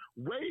Raptors.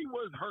 Wade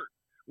was hurt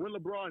when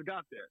LeBron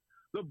got there.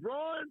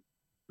 LeBron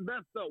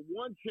messed up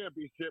one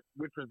championship,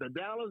 which was the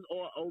Dallas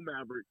or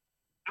Mavericks.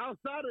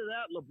 Outside of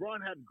that,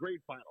 LeBron had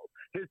great finals.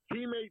 His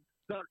teammates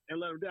sucked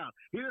and let him down.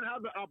 He didn't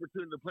have the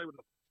opportunity to play with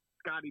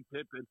Scottie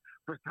Pippen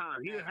for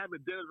time. He didn't have a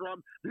Dennis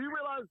Rodman. Do you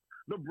realize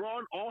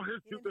LeBron, all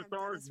his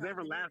superstars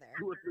never last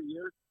 2 or 3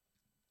 years?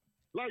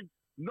 Like,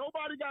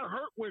 nobody got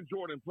hurt when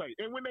Jordan played.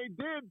 And when they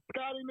did,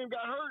 Scottie and them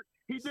got hurt,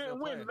 he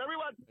didn't win. And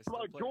everybody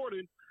about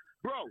Jordan,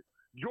 bro,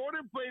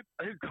 Jordan played,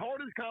 his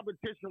hardest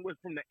competition was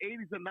from the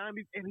 80s and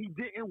 90s, and he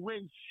didn't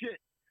win shit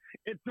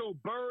until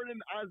Bird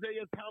and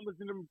Isaiah Thomas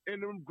and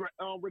them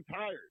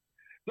retired.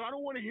 So I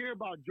don't want to hear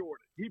about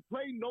Jordan. He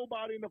played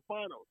nobody in the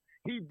finals.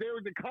 There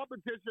was a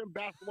competition in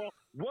basketball,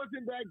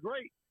 wasn't that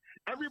great.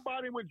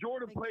 Everybody when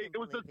Jordan played, it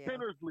was the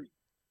Sinners League.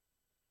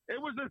 It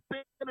was the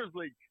Sinners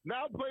League.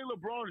 Now play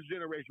LeBron's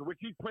generation, which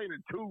he's played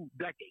in 2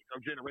 decades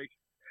of generation.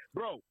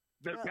 Bro,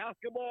 the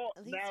basketball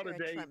now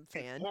today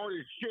is hard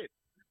as shit.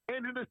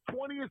 And in his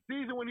 20th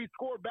season when he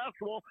scored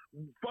basketball,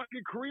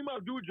 fucking Kareem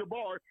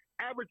Abdul-Jabbar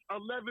averaged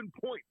 11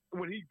 points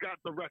when he got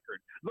the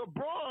record.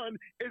 LeBron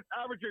is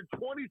averaging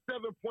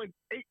 27.8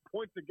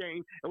 points a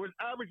game and was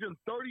averaging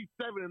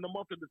 37 in the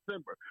month of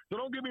December. So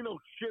don't give me no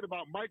shit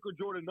about Michael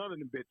Jordan, none of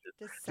them bitches.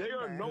 They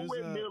are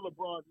nowhere near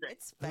LeBron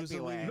James. It's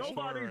February.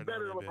 Nobody's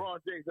better than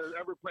LeBron James that has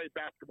ever played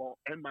basketball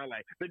in my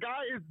life. The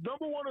guy is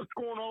number 1 in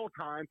scoring all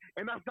time,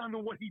 and that's not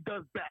even what he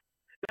does best.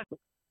 That's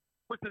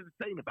what's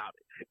insane about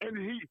it. And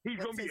he's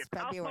going to be a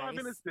top 5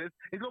 in assists.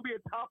 He's going to be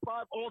a top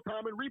 5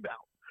 all-time in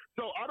rebounds.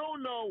 So I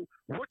don't know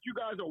what you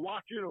guys are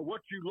watching or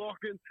what you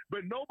locking,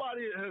 but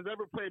nobody has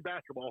ever played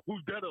basketball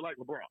who's better like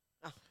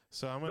LeBron.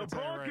 So I'm going to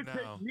tell you right now. LeBron can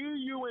take me,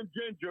 you, and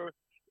Ginger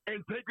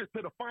and take us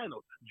to the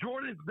finals.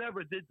 Jordan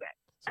never did that.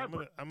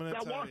 So I'm gonna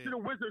that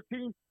Washington Wizards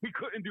team, he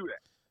couldn't do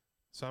that.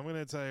 So I'm going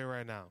to tell you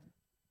right now.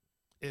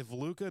 If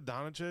Luka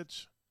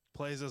Doncic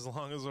plays as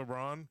long as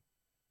LeBron,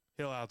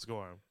 he'll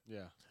outscore him.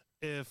 Yeah.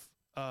 If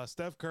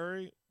Steph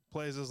Curry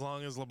plays as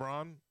long as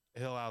LeBron,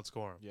 he'll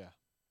outscore him. Yeah.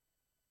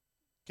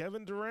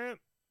 Kevin Durant?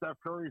 Steph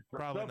Curry's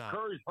probably not.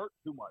 Curry's hurt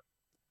too much.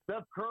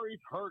 Steph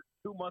Curry's hurt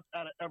too much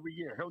out of every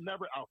year. He'll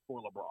never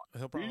outscore LeBron.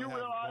 He'll probably have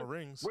realize more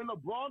rings. When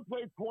LeBron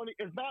played 20,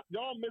 it's not,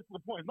 y'all missing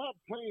the point. It's not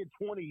playing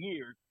 20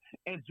 years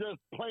and just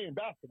playing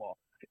basketball.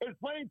 It's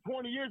playing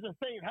 20 years and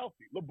staying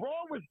healthy.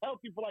 LeBron was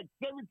healthy for like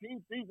 17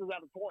 seasons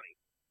out of 20.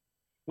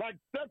 Like,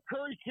 Steph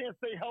Curry can't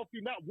stay healthy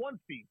not one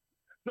season.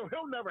 So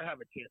he'll never have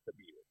a chance to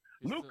beat it.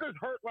 Luka's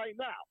hurt right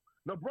now.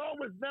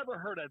 LeBron was never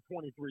hurt at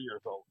 23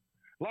 years old.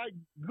 Like,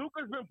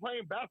 Luka's been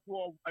playing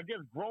basketball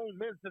against grown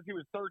men since he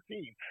was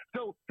 13.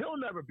 So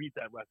he'll never beat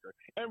that record.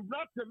 And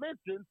not to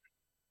mention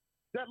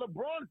that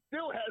LeBron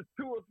still has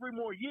 2 or 3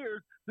 more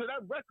years. So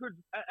that record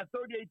at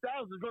 38,000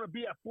 is going to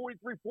be at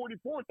 43,000,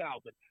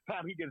 44,000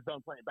 time he gets done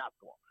playing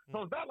basketball.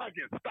 So it's not like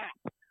it stops.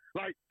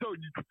 Like, so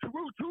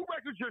two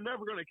records you're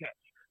never going to catch.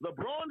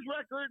 LeBron's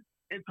record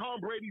and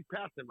Tom Brady's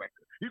passing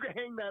record. You can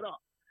hang that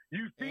up.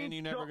 You see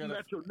something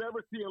that you'll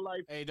never see in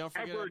life. Hey, don't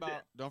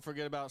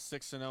forget about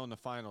 6-0 in the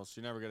finals.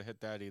 You're never gonna hit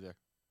that either.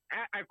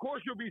 Of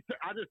course you'll be.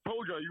 I just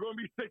told you you're gonna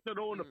be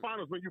 6-0 in the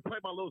finals when you play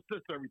my little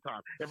sister every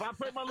time. If I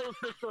play my little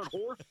sister at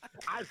horse,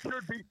 I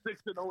should be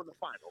 6-0 in the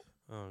finals.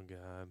 Oh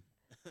God.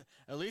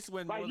 At least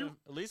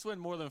win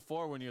more than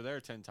 4 when you're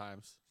there 10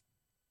 times.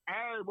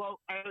 Hey,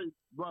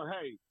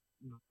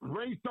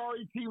 bring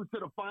sorry teams to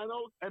the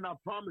finals, and I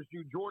promise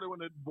you, Jordan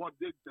would have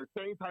did the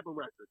same type of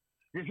record.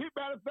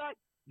 Matter of fact,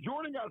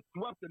 Jordan got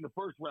swept in the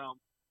first round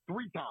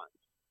 3 times.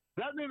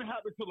 That didn't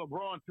happen to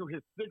LeBron till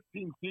his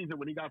 16th season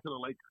when he got to the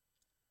Lakers.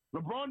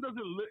 LeBron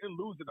doesn't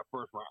lose in the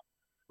first round.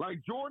 Like,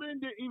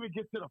 Jordan didn't even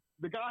get to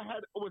the guy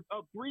was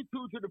up 3-2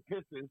 to the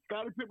Pistons.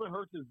 Scottie Pippen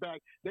hurts his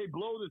back. They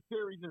blow the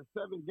series in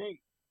 7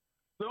 games.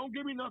 So don't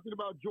give me nothing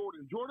about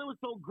Jordan. Jordan was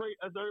so great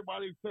as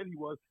everybody said he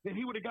was that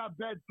he would have got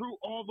back through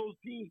all those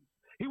teams.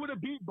 He would have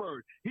beat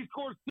Bird. He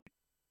scored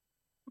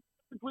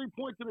 63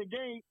 points in a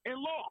game and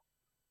lost.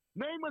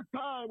 Name a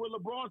time where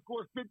LeBron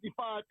scores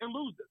 55 and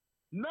loses.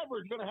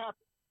 Never is going to happen.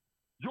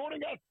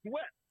 Jordan got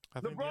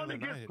swept. LeBron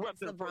didn't get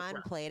swept.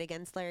 LeBron played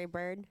against Larry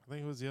Bird. I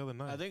think it was the other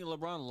night. I think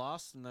LeBron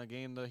lost in the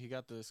game that he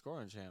got the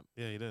scoring champ.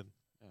 Yeah, he did.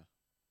 Yeah.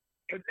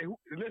 And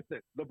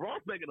listen,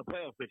 LeBron's making the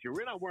playoffs this year.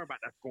 We're not worried about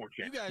that scoring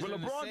champ. You guys,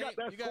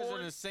 you guys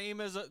are the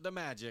same as the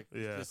Magic.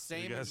 Yeah, the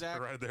same you guys exact.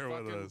 Are right there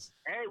with us.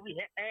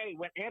 Hey,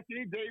 when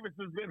Anthony Davis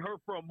has been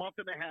hurt for a month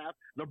and a half,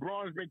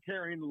 LeBron's been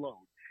carrying the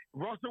load.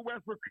 Russell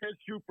Westbrook can't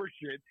shoot for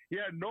shit. He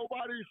had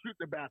nobody to shoot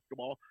the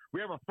basketball. We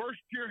have a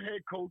first-year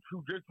head coach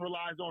who just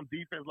relies on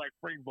defense like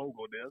Frank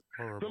Vogel does.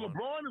 So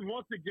LeBron is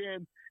once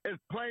again is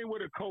playing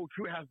with a coach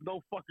who has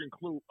no fucking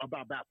clue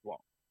about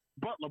basketball,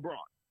 but LeBron.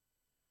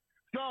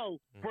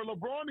 So for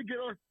LeBron to get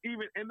us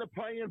even in the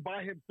play-in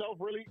by himself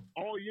really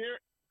all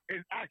year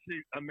is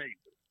actually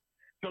amazing.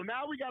 So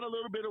now we got a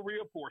little bit of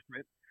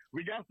reinforcement.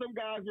 We got some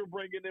guys we're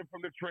bringing in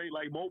from the trade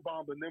like Mo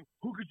Bamba and them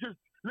who could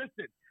just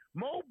listen.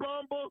 Mo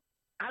Bamba.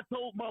 I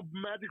told my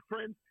Magic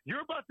friends,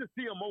 you're about to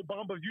see a Mo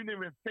Bamba you didn't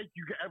even think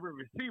you could ever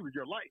receive in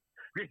your life.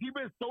 Because he's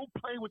been so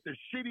playing with the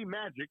shitty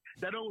Magic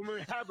that don't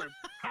even have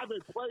a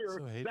player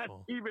that's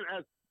even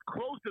as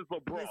close as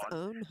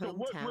LeBron. His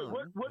own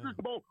hometown. What is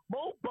Mo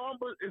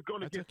Bamba is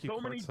going to get so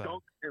many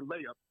dunks and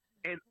layups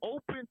and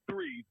open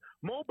threes.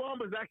 Mo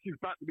Bamba is actually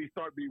about to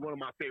start to be one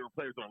of my favorite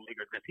players on the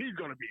Lakers because he's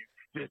going to be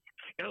just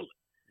killing.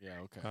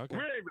 Yeah, okay.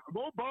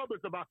 Mo Bamba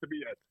is about to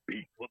be a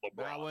beast with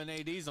LeBron. Now when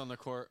AD's on the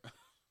court.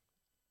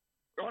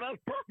 Oh,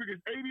 that's perfect.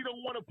 Because AD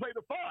don't want to play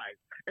the 5.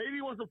 AD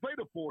wants to play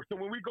the 4. So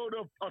when we go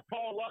to a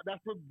tall lot, this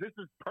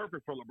is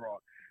perfect for LeBron.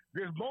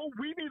 Because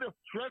we need a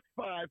stretch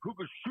 5 who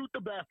can shoot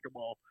the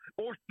basketball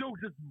or still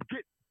just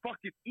get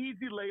fucking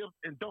easy layups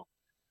and dunks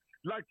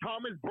like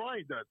Thomas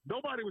Bryant does.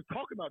 Nobody was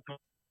talking about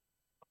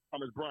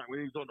Thomas Bryant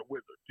when he was on the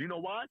Wizards. Do you know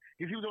why?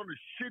 Because he was on the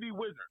shitty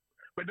Wizards.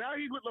 But now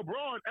he's with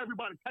LeBron.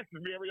 Everybody texts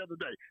me every other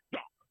day.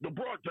 Doc,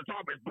 LeBron, the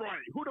top is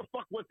Bryant. Who the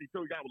fuck was he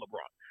till he got with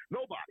LeBron?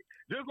 Nobody.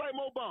 Just like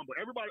Mo Bamba.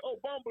 Everybody,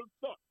 Bamba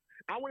sucks.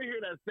 I want to hear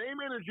that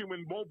same energy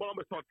when Mo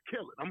Bamba starts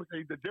killing. I'm going to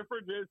say the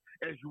difference is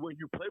when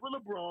you play with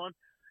LeBron,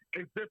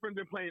 it's different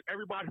than playing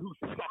everybody who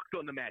sucks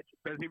on the Magic.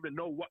 Doesn't even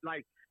know what,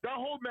 like, that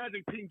whole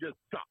Magic team just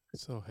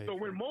sucks. So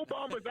when Mo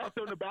Bamba's out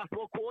there in the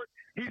basketball court,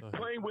 he's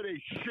playing with a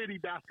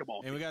shitty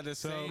basketball team. And we got the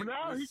same. So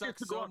now he gets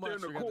to go out there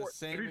in the court,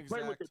 and he's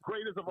playing with the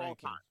greatest of all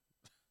time.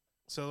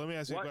 So let me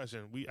ask you a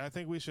question. I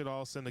think we should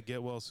all send a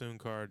get well soon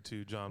card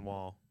to John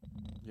Wall.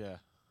 Yeah.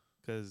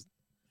 Because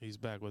he's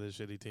back with his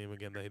shitty team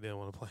again that he didn't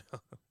want to play on.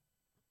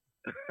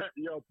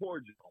 Yo, poor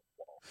John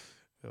Wall.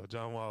 Yo,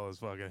 John Wall is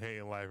fucking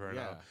hating life right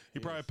now. He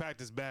probably packed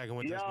his bag and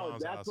went to his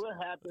mom's house. That's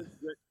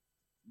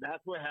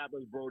what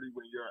happens, Brody,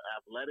 when you're an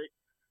athletic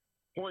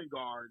point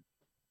guard.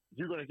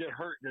 You're going to get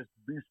hurt. You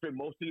spend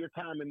most of your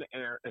time in the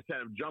air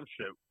instead of jump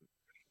shoot.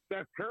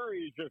 Steph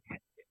Curry is just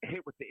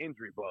hit with the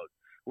injury bug.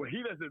 Well,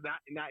 he doesn't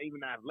not even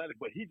athletic,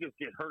 but he just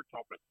gets hurt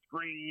off of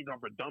screens,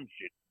 off of dumb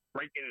shit,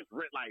 breaking his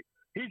wrist. Like,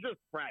 he's just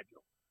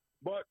fragile.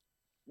 But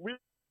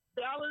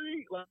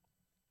reality, like,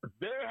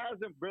 there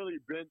hasn't really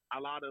been a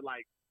lot of,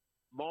 like,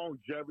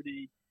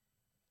 longevity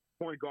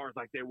point guards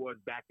like there was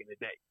back in the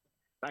day.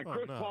 Like,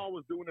 Chris Paul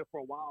was doing it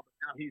for a while, but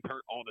now he's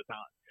hurt all the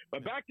time.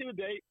 But back in the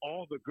day,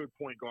 all the good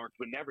point guards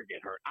would never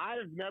get hurt.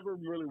 I've never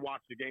really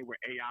watched a game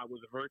where AI was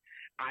hurt.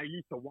 I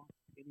used to watch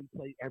him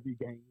play every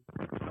game.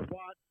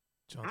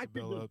 I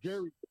could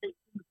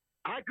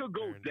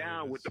go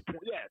down with the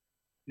point.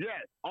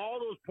 Yes. All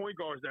those point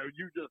guards that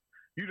you just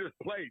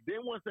played.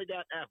 Then once they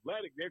got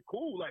athletic, they're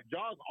cool. Like,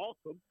 Jaw's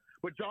awesome,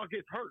 but Jaw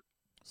gets hurt.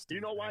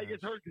 You know why he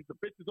gets hurt? Because the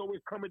bitch is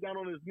always coming down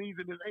on his knees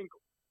and his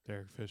ankles.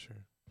 Derek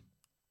Fisher.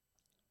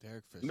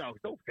 No,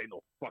 don't say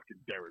no fucking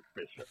Derek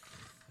Fisher.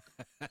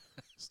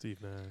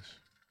 Steve Nash.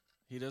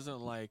 He doesn't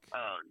like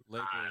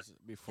Lakers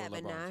before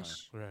Kevin LeBron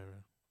Nash. time.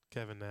 Right.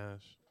 Kevin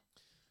Nash.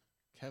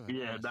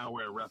 Now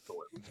we're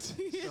wrestling.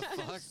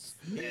 Yes.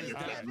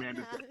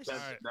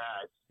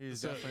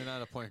 He's definitely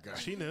not a point guard.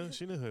 She knew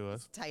who he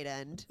was. Tight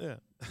end. Yeah.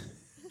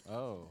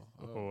 Oh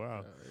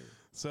wow.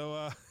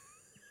 So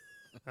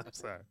I'm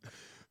sorry.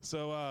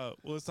 So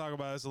let's talk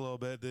about this a little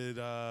bit. Did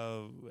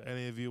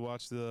any of you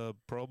watch the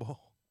Pro Bowl?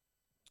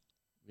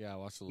 Yeah, I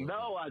watched a little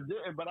No, I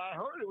didn't, but I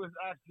heard it was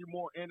actually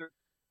more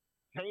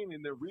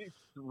entertaining than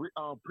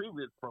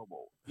previous Pro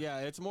Bowl. Yeah,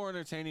 it's more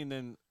entertaining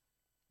than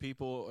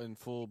people in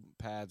full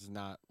pads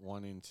not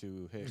wanting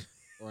to hit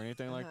or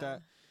anything like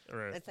that.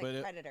 Right. It's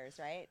like Predators,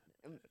 right?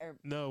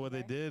 No, what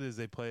they did is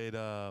they played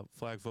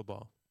flag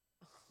football.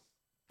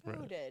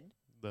 Who did?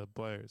 The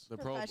players. The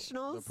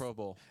Professionals? The Pro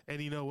Bowl.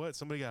 And you know what?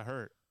 Somebody got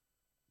hurt.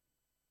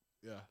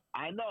 Yeah.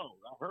 I know.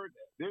 I heard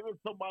that. There was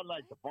somebody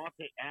like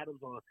Devontae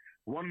Adams or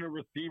one of the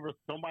receivers.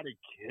 Somebody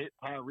hit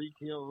Tyreek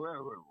Hill,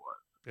 wherever it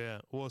was. Yeah.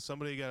 Well,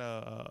 somebody got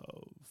a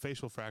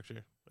facial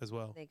fracture as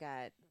well. They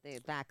got the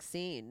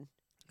vaccine.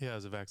 Yeah, it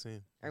was a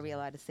vaccine. Are we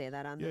allowed to say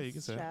that on this show? Yeah, you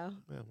can say it. Yeah,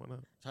 why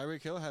not?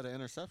 Tyreek Hill had an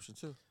interception,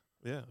 too.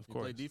 Yeah, of course.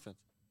 He played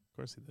defense. Of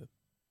course he did.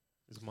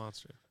 He's a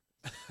monster.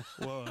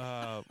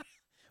 Well,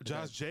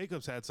 Josh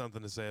Jacobs had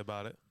something to say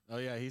about it. Oh,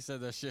 yeah. He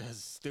said that shit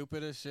is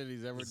stupidest shit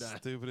he's ever done.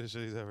 Stupidest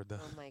shit he's ever done.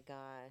 Oh, my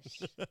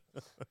gosh.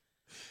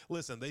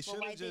 Listen, they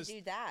should have just... Why did they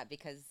do that?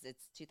 Because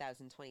it's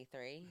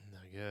 2023?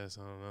 I guess.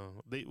 I don't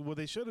know. What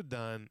they should have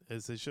done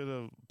is they should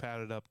have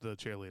padded up the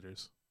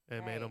cheerleaders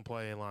and made them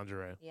play in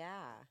lingerie.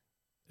 Yeah.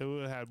 It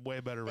would have had way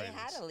better ratings.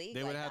 They had a league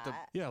they would have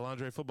that. Yeah,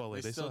 lingerie football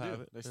league. They still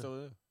have it. They still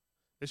do.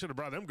 They should have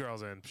brought them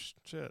girls in.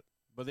 Shit.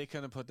 But they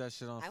couldn't put that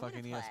shit on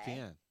fucking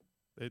ESPN.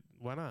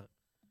 Why not?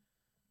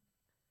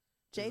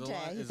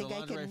 JJ, you is think the I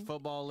lingerie can...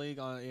 football league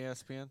on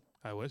ESPN?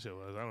 I wish it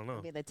was. I don't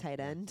know. Be the tight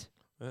end.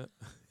 Yeah.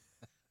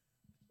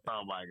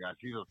 Oh my gosh,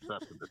 she's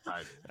obsessed with the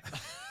tight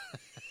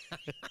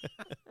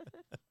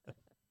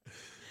end.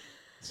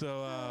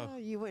 So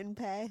you wouldn't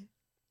pay?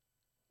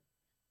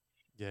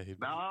 Yeah, he'd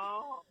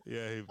No.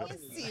 Yeah, he'd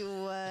Yes, you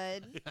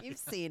would. You've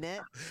seen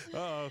it.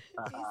 Uh-oh.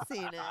 You've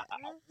seen it.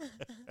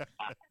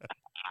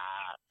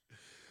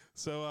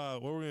 So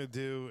what we're going to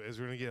do is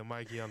we're going to get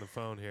Mikey on the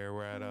phone here.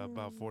 We're at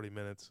about 40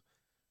 minutes.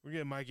 We're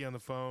getting Mikey on the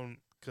phone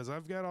because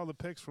I've got all the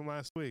picks from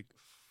last week.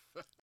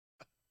 So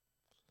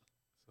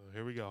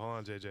here we go. Hold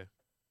on, JJ.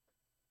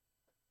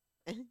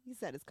 He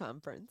said his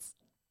conference.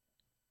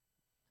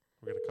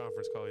 We're going to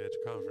conference call you at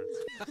your conference.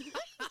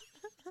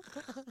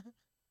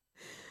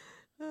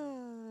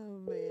 Oh,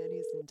 man.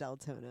 He's in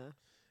Deltona.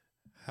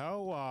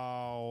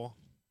 Hello.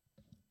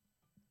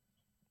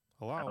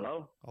 Hello.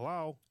 Hello.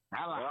 Hello.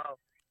 Hello.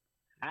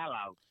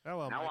 Hello.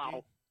 Hello,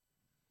 Mikey.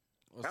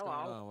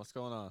 What's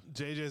going on?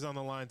 JJ's on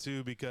the line,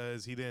 too,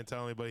 because he didn't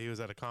tell anybody he was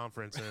at a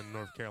conference in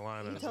North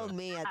Carolina. He told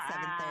me at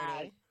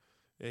 7:30.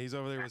 Yeah, he's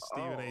over there with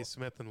Stephen A.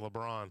 Smith and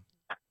LeBron.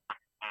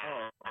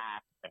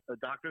 The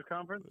doctor's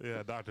conference?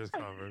 Yeah, doctor's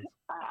conference.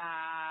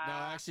 No,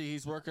 actually,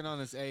 he's working on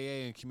his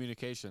AA and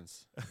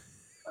communications.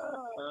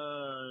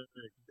 Oh,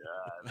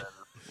 God, that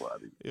is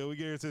funny. Yeah, we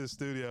get here to the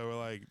studio. We're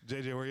like,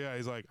 JJ, where you at?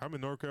 He's like, I'm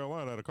in North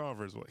Carolina at a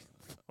conference. We're like,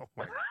 oh,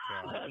 my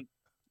God.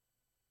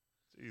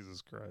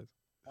 Jesus Christ.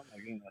 Oh, my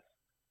goodness.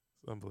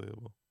 It's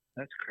unbelievable.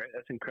 That's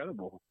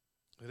incredible.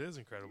 It is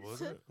incredible,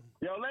 isn't it?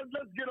 Yo, let's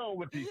get on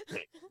with these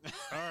things.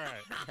 All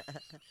right.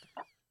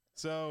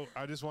 So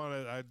I just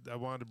wanted I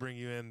wanted to bring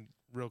you in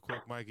real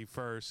quick, Mikey,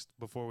 first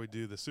before we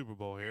do the Super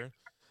Bowl here,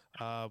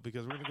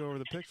 because we're gonna go over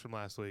the picks from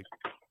last week.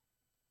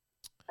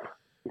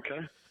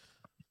 Okay.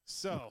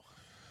 So,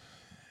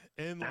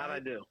 how'd I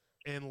do?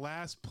 In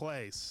last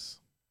place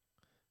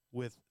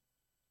with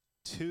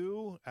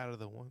 2 out of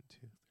the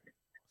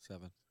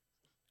 7,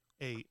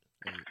 8.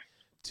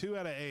 2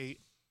 out of 8,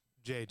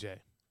 JJ.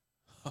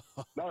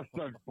 That's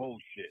such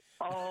bullshit.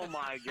 Oh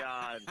my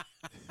God.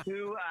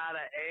 2 out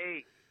of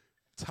 8.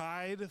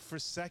 Tied for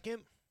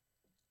second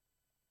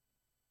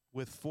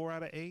with 4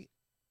 out of 8,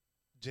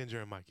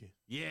 Ginger and Mikey.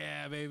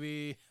 Yeah,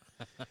 baby.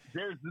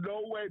 There's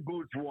no way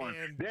Boots won.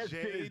 And that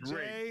shit is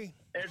rigged.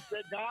 If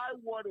the guy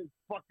won, it's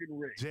fucking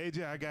rigged.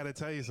 JJ, I got to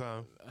tell you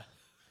something.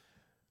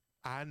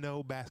 I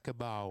know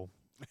basketball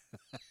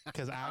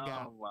because I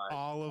got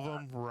all of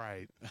them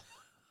right.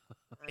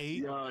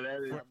 8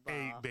 for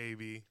 8,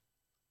 baby.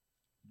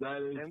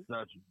 That is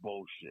such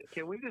bullshit.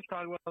 Can we just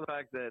talk about the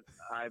fact that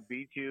I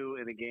beat you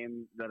in a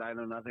game that I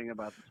know nothing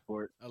about the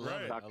sport? I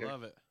love it. I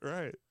love it.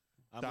 Right.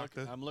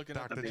 I'm looking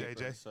at the JJ.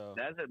 paper, so.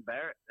 That's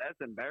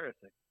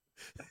embarrassing.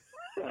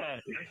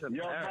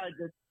 Yo, Mike,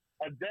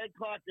 a dead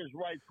clock is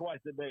right twice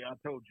a day. I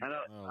told you.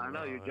 I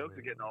know. Your jokes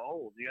are getting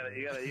old. You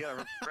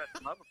gotta press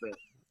them up a bit.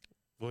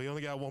 Well, you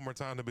only got one more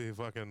time to be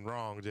fucking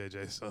wrong,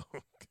 JJ.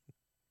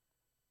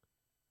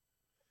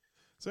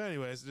 So,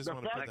 anyways, just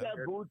want to put that. The fact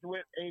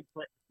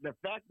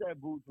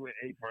that Boots went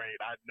 8 for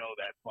 8, I know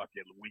that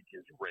fucking week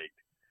is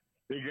rigged.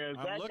 Because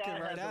I'm looking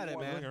right at it,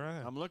 man.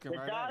 I'm looking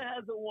right at it. The guy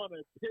hasn't won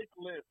a pick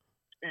list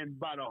in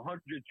about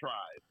 100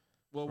 tries.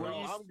 Well,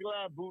 I'm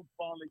glad Boots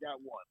finally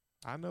got one.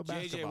 I know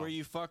basketball. JJ, where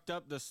you fucked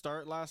up the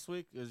start last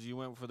week is you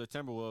went for the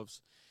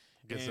Timberwolves.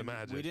 Get some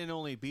magic. We didn't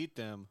only beat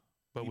them,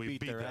 but we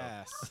beat their them.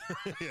 ass.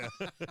 Yeah.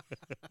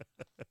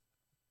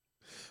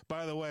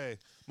 By the way,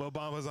 Mo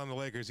Bamba's on the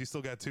Lakers. He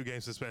still got 2-game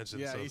suspension,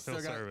 so he'll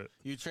serve it.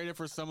 You traded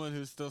for someone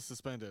who's still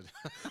suspended.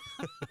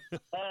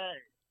 It's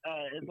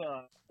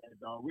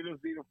we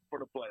just need him for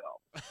the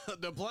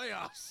playoffs. The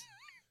playoffs.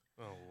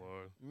 Oh,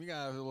 Lord. We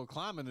got a little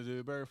climbing to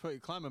do. Better put your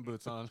climbing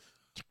boots on.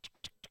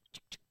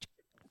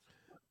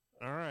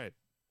 All right.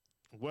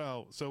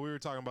 Well, so we were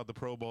talking about the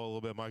Pro Bowl a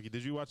little bit, Mikey.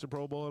 Did you watch the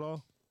Pro Bowl at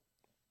all?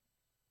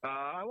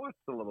 I watched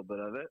a little bit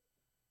of it.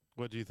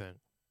 What do you think?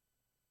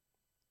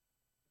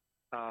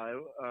 I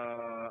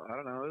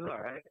don't know. It was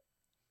all right.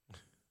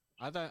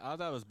 I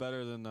thought it was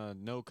better than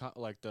them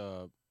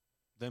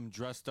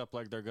dressed up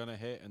like they're gonna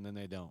hit and then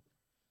they don't.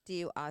 Do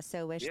you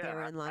also wish they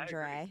were in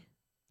lingerie?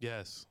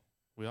 Yes,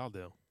 we all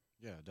do.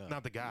 Yeah, duh.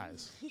 Not the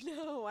guys.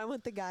 No, I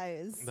want the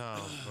guys. No.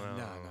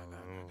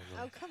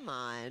 Oh, come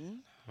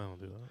on. I don't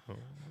do that.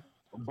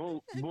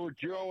 Boo, you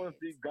don't want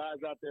to see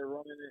guys out there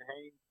running in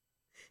Hanes?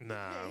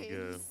 Nah, I'm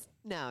good.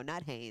 No,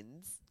 not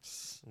Hanes.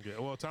 Okay.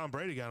 Well, Tom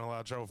Brady got in a lot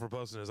of trouble for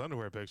posting his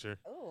underwear picture.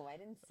 Oh, I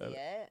didn't see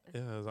it.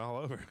 Yeah, it was all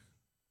over.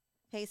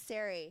 Hey,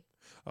 Siri.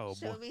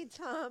 Show me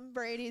Tom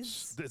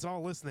Brady's. It's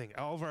all listening.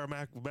 All of our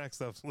Mac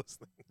stuff's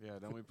listening. Yeah,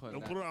 don't we put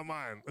Don't put it on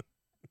mine.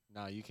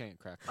 No, you can't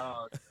crack it.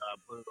 Oh,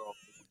 put it on.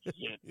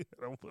 Yeah,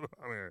 don't put it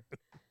on there.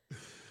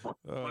 Put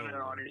it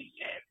on his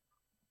shit.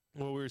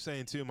 Well, we were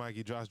saying too,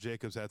 Mikey, Josh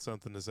Jacobs had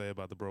something to say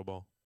about the Pro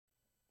Bowl.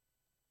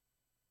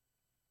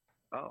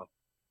 Oh,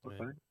 okay.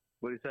 Yeah.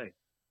 What do you say?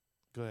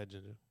 Go ahead,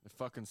 Ginger. It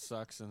fucking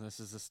sucks, and this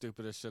is the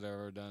stupidest shit I've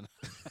ever done.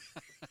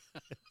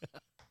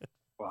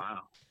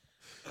 Wow.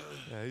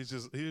 Yeah, he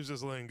was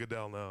just letting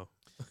Goodell know.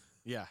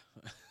 Yeah.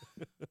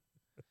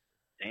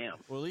 Damn.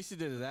 Well, at least he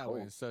did it that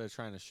way instead of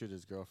trying to shoot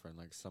his girlfriend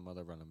like some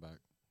other running back.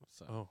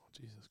 So. Oh,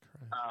 Jesus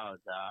Christ. Oh,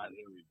 God.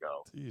 Here we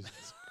go.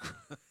 Jesus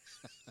Christ.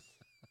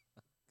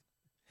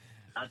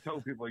 I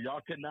told people, y'all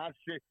cannot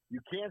shit.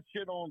 You can't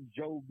shit on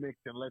Joe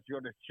Mixon unless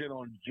you're going to shit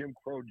on Jim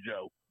Crow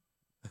Joe.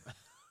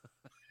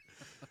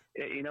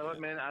 Yeah, you know what,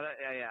 man? I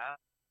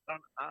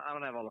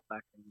don't have all the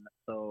facts in that.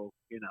 So,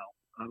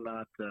 I'm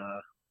not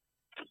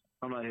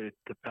here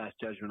to pass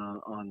judgment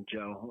on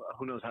Joe.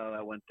 Who knows how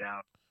that went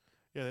down?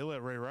 Yeah, they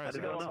let Ray Rice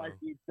out.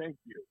 Mikey, thank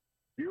you.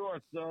 You are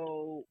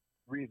so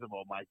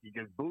reasonable, Mikey,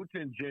 because Boots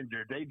and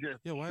Ginger, they just...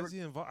 Yeah, why is he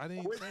involved? I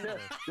didn't even say that.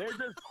 They're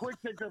just quick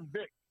to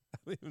convict. I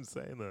didn't even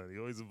say that. He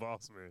always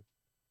involves me.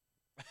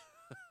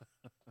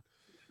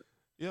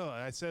 Yo,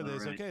 I said that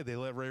it's okay. They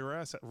let Ray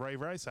Rice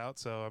out,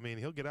 so, I mean,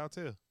 he'll get out,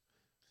 too.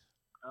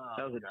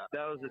 That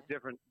was a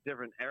different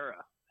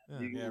era.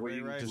 Yeah, Ray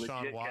Rice.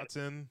 Deshaun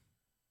Watson.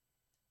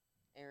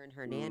 Aaron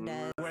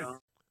Hernandez. Yeah,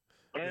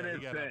 he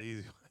got out the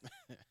easy way.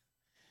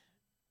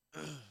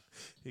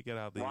 He got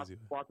out the easy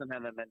way. Watson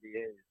had them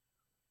NDAs.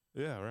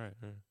 Yeah, right.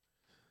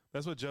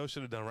 That's what Joe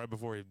should have done right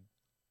before he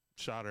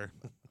shot her.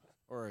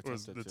 Or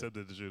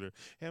attempted to shoot her.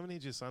 Hey, I'm going to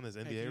need you to sign this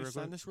NDA real quick.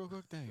 Sign this real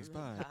quick? Thanks.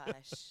 Bye.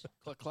 Gosh.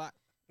 Click, clack.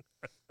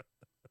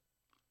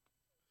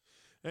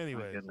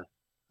 Anyway.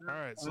 All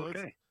right, so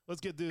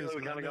let's get through this.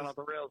 We kind of got off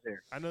the rails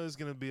here. I know this is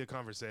going to be a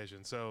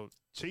conversation. So,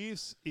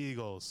 Chiefs,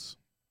 Eagles.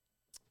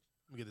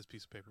 Let me get this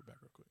piece of paper back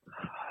real quick.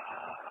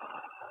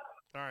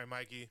 All right,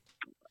 Mikey.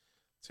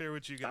 Let's hear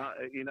what you got.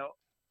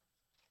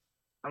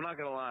 I'm not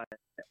gonna lie.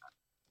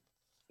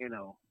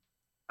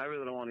 I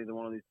really don't want either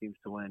one of these teams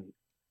to win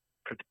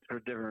for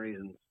different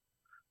reasons.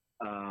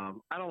 I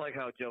don't like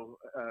how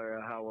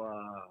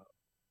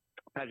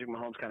Patrick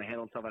Mahomes kind of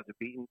handled himself after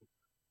beating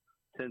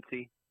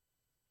Cincy.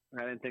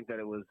 I didn't think that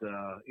it was,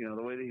 the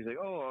way that he's like,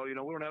 we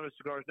don't have any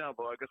cigars now,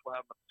 but I guess we'll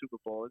have them at the Super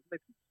Bowl. It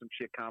makes some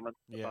shit comments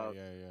about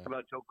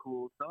Joe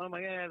Cool. So I'm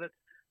like,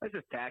 that's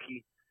just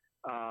tacky.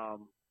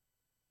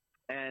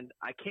 And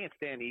I can't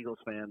stand Eagles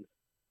fans.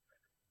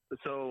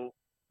 So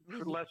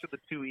lesser the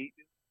two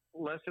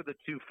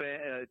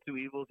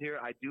evils here.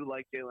 I do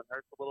like Jalen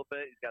Hurts a little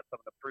bit. He's got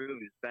something to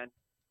prove. He's benched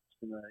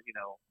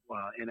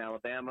in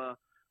Alabama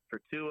for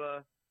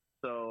Tua.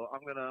 So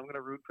I'm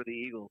gonna root for the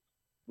Eagles,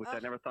 which I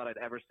never thought I'd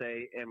ever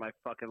say in my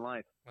fucking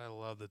life. I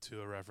love the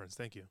Tua reference.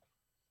 Thank you.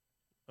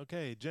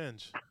 Okay,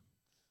 Ginge.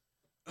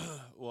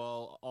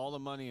 Well, all the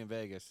money in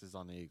Vegas is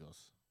on the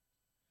Eagles,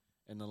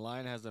 and the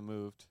line hasn't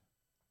moved,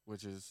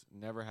 which has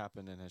never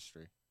happened in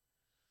history.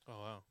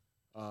 Oh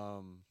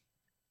wow.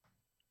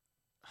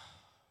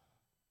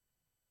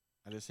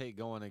 I just hate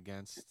going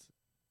against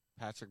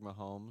Patrick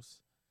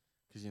Mahomes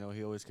because, he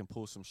always can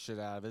pull some shit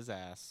out of his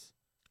ass.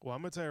 Well,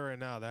 I'm going to tell you right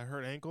now, that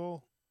hurt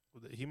ankle,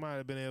 he might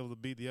have been able to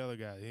beat the other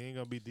guy. He ain't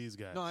going to beat these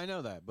guys. No, I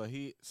know that, but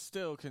he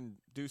still can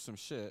do some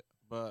shit.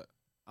 But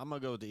I'm going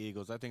to go with the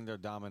Eagles. I think they'll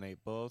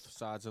dominate both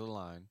sides of the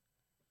line.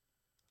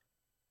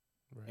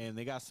 Right. And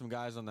they got some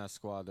guys on that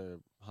squad that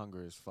are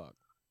hungry as fuck.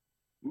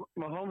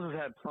 Mahomes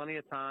has had plenty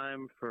of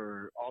time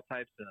for all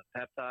types of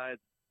peptides,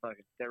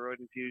 fucking steroid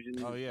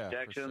infusions,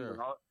 injections, sure.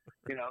 and all.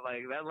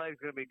 That leg's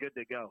gonna be good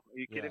to go. Are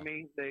you kidding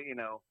me?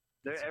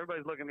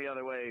 Everybody's looking the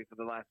other way for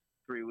the last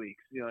 3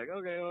 weeks. You're like,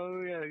 okay,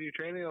 well, yeah, you're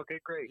training, okay,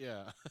 great.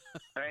 Yeah.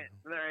 Right?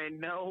 There ain't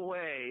no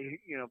way.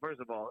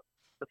 First of all,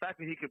 the fact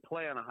that he could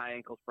play on a high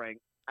ankle sprain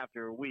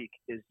after a week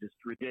is just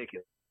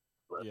ridiculous.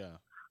 Yeah.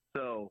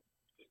 So.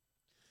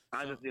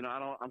 I'm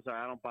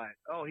sorry, I don't buy it.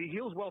 Oh, he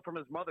heals well from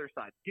his mother's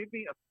side. Give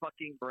me a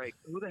fucking break.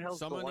 Who the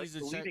hell's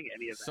believing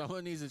any of that?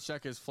 Someone needs to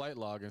check his flight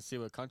log and see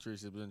what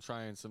countries he's been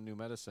trying some new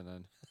medicine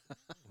in.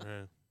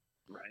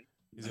 Right.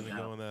 He's going to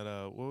go in that,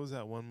 what was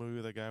that one movie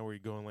with that guy where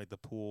he'd go in like the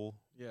pool?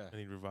 Yeah. And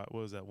he'd revive,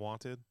 what was that,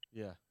 Wanted?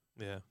 Yeah.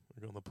 Yeah.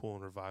 He'd go in the pool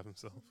and revive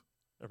himself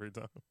every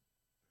time.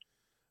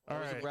 All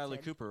right. Bradley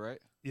Cooper,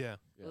 right? Yeah.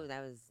 Ooh,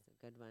 that was a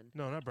good one.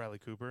 No, not Bradley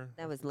Cooper.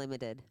 That was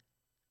Limited.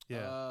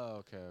 Yeah. Oh,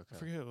 okay. I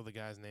forget what the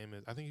guy's name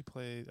is. I think he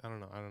played. I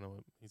don't know.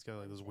 He's got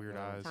like those weird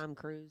eyes. Tom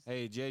Cruise.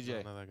 Hey, JJ.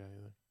 I don't know that guy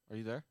either. Are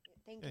you there?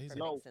 Thank you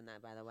for mixing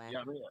that, by the way.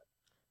 Yeah,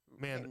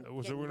 man.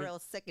 Getting real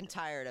sick and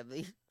tired of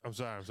me. I'm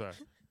sorry.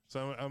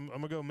 So I'm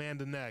gonna go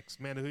Manda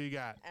next. Manda, who you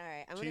got? All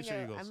right, I'm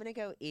gonna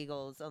go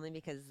Eagles only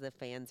because the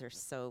fans are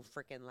so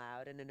freaking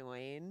loud and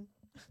annoying.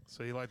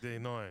 So you like the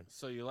annoying?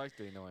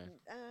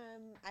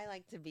 I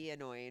like to be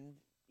annoying.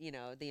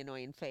 The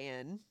annoying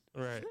fan.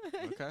 Right.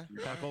 Okay.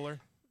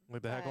 Heckler.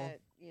 Like the heckle?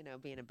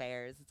 Being a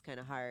Bears, it's kind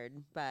of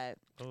hard. But,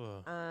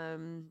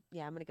 I'm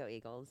going to go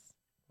Eagles.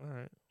 All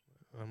right.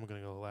 I'm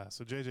going to go last.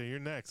 So, JJ, you're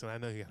next, and I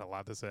know you got a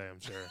lot to say, I'm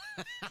sure.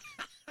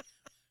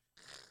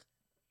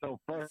 So,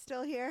 first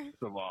still here?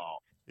 First of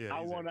all,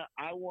 I want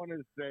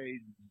to say,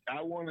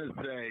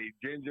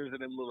 Ginger's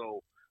in a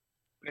little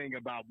thing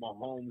about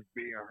Mahomes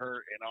being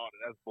hurt and all that.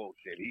 That's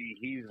bullshit.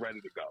 He's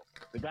ready to go.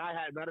 The guy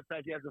matter of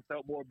fact, he hasn't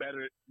felt more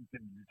better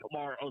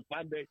tomorrow on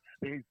Sunday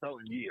than he's felt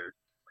in years.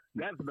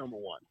 That's number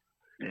one.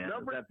 Yeah,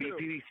 number that two,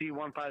 BPDC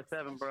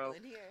 157, bro.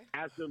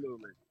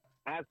 Absolutely.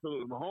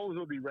 Mahomes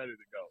will be ready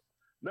to go.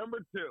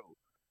 Number two,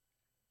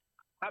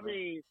 I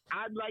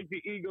like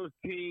the Eagles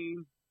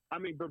team.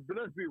 But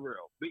let's be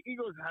real. The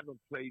Eagles haven't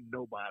played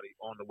nobody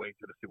on the way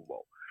to the Super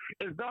Bowl.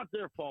 It's not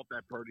their fault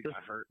that Purdy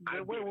got hurt.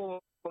 I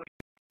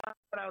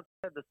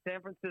said the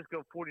San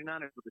Francisco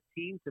 49ers were the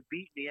team to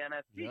beat the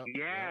NFC.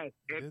 Yes,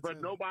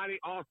 but nobody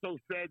also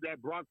said that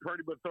Brock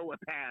Purdy would throw a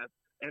pass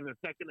in the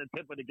second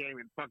attempt of the game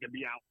and fucking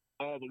be out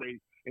all the way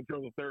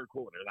until the third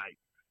quarter. At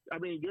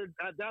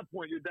that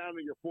point, you're down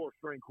to your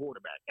fourth-string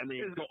quarterback.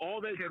 So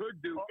all they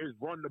could do is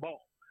run the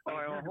ball. All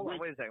right, hold on,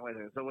 wait a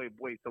second. So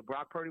wait. So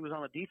Brock Purdy was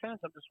on the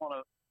defense? I'm just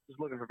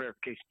looking for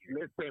verification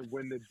here. Listen,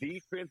 when the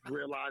defense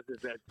realizes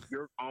that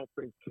your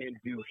offense can't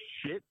do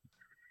shit,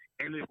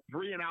 and it's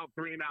 3 and out.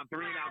 I'm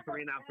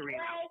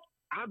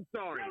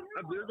sorry,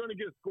 they're going to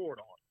get scored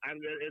on.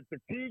 If the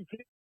team,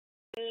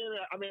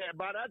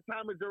 by that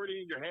time it's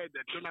already in your head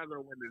that you're not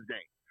going to win this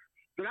game.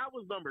 So that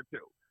was number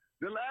two.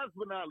 The last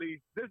but not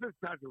least, this is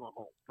Patrick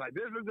Mahomes.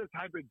 This is the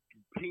type of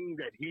team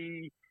that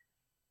he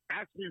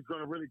actually is going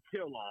to really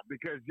kill on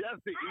because yes,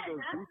 the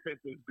Eagles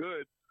defense is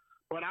good,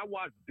 but I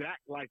watched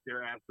Dak light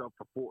their ass up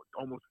for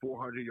almost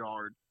 400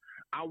 yards.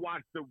 I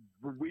watched the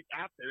week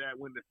after that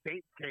when the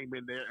Saints came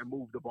in there and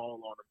moved the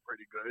ball on them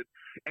pretty good.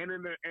 And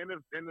in the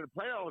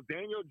playoffs,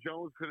 Daniel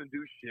Jones couldn't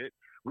do shit.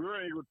 We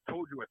already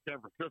told you what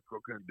San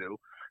Francisco couldn't do.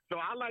 So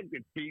I like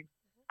the Chiefs.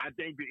 I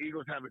think the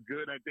Eagles have a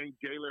good. I think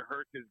Jalen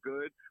Hurts is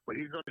good, but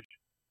he's going to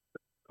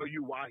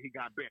you why he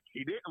got benched.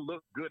 He didn't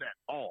look good at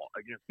all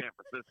against San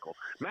Francisco.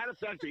 Matter of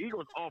fact, the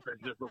Eagles'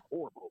 offense just looked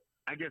horrible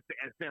against the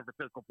San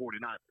Francisco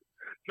 49ers.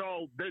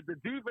 So the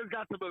defense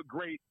got to look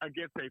great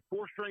against a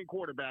fourth-string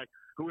quarterback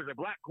who is a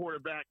black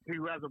quarterback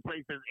who hasn't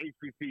played since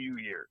HBCU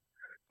years.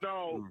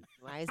 So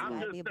why is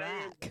he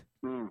black?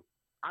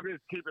 I'm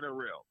just keeping it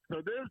real.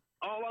 So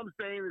all I'm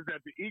saying is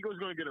that the Eagles are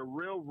going to get a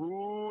real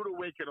rude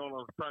awakening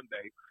on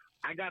Sunday.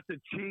 I got the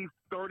Chiefs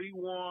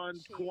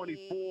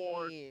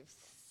 31-24.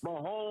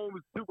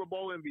 Mahomes, Super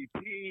Bowl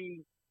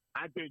MVP.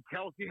 I think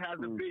Kelsey has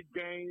a big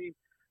game.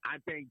 I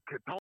think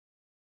Jalen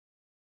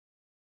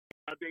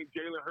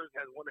Hurts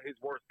has one of his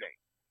worst games.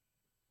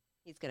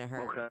 He's going to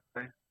hurt. Okay.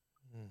 All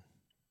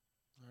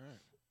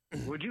right.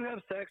 Would you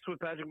have sex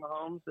with Patrick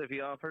Mahomes if he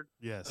offered?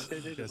 Yes.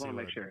 Just want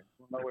to make sure.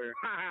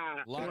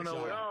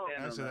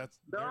 Actually, that's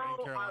I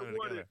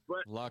wouldn't.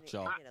 But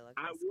Lockjaw.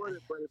 I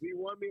wouldn't. But if he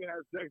wanted me to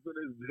have sex with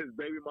his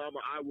baby mama,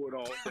 I would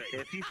all day.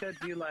 If he said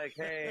to you like,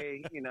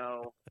 "Hey,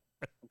 I'm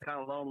kind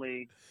of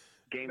lonely."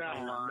 Game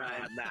time line.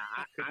 I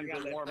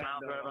got that warm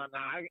mouth right about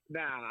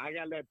now. I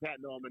got that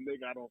pat on the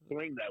nigga. I don't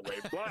swing that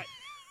way. But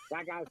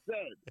like I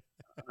said,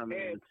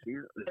 if he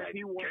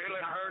wants to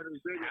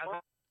hasn't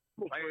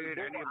played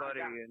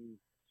anybody in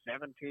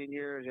 17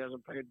 years. He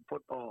hasn't played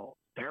football.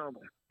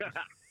 Terrible.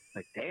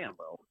 Like, damn,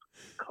 bro.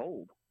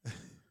 Cold.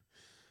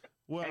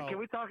 Well, and can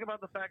we talk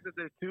about the fact that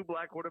there's two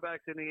black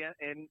quarterbacks in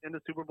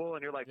the Super Bowl,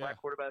 and you're like,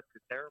 black quarterbacks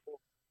are terrible?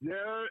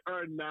 There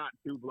are not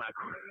two black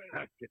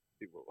quarterbacks in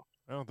the Super Bowl.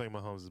 I don't think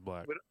Mahomes is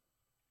black.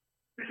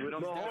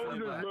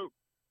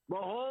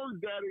 Mahomes'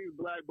 daddy is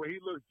black, but he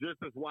looks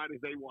just as white as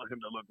they want him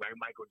to look, like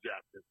Michael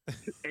Jackson.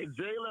 And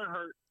Jalen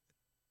Hurts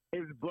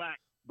is black.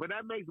 But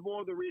that makes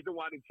more of the reason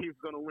why the Chiefs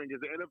are going to win,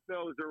 because the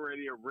NFL is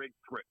already a rigged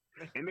script.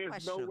 And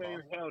there's no way in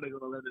hell they're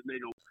going to let a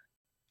nigga win.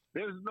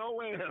 There's no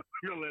way in hell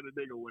they're going to let a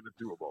nigga win the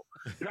Super Bowl.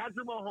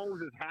 Patrick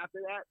Mahomes is half of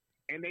that,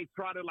 and they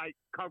try to,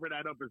 cover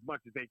that up as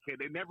much as they can.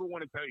 They never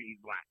want to tell you he's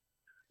black.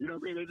 You know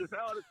what I mean? They just,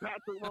 it's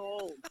Patrick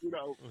Mahomes,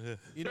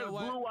 You know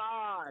what? Blue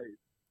eyes.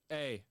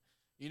 Hey,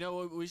 you know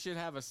what? We should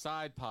have a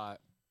side pot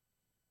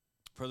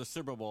for the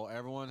Super Bowl.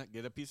 Everyone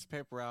get a piece of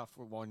paper out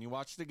for when you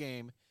watch the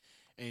game.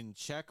 And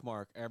check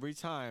mark every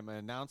time an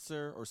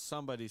announcer or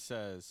somebody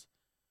says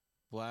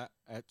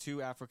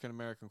two African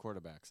American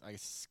quarterbacks. I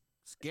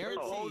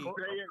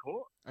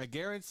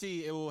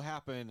guarantee it will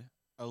happen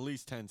at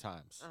least 10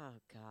 times. Oh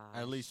God!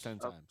 At least 10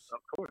 times.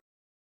 Of course.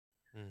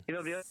 The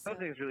other thing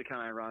that's really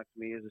kind of ironic to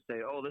me is to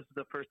say, "Oh, this is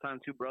the first time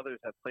two brothers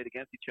have played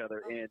against each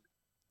other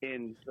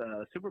in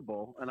Super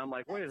Bowl," and I'm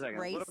like, "Wait a second,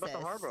 what about the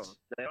Harbaugh?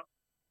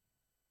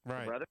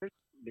 Right, brothers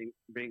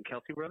being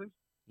Kelsey brothers?"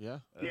 Yeah.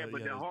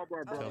 But the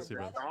Harbaugh brothers,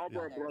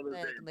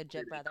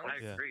 legit brothers. I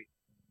agree.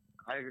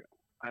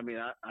 I mean,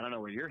 I don't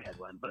know where your head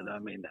went, but I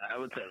mean, I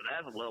would say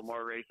that's a little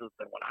more racist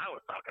than what I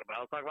was talking about.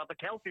 I was talking about the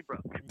Kelsey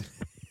brothers.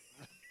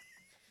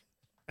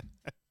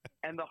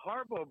 And the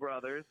Harbaugh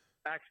brothers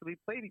actually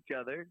played each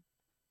other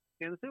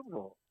in the Super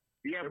Bowl.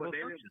 Yeah, but they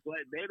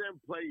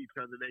didn't play each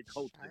other. They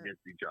coached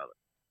against each other.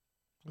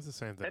 It's the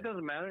same thing. That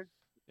doesn't matter.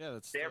 Yeah,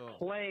 they're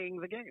playing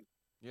the game.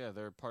 Yeah,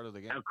 they're part of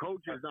the game. A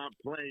coach is not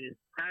playing.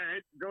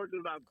 Coach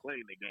is not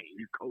playing the game.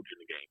 He's coaching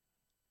the game.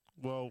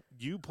 Well,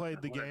 you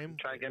played the game.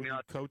 Try to get me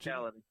on coaching.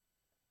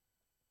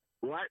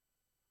 What?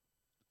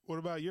 What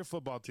about your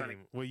football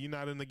team? Were you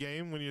not in the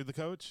game when you're the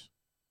coach?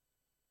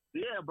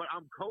 Yeah, but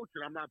I'm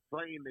coaching. I'm not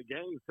playing the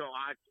game, so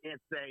I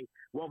can't say,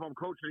 well, if I'm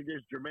coaching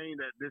against Jermaine,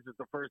 that this is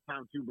the first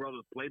time two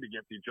brothers played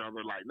against each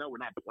other. Like, no, we're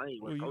not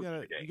playing. We're coaching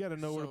the game. You got to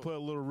know where to put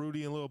little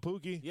Rudy and little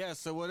Pookie. Yeah,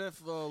 so what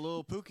if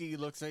little Pookie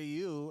looks at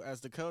you as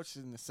the coach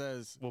and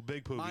says, well,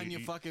 big Pookie, mind your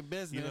fucking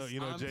business.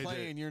 You know, I'm JJ,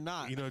 playing, you're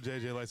not. You know,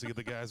 JJ likes to get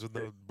the guys with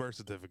the birth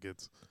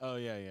certificates. Oh,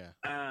 yeah.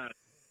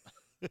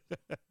 It's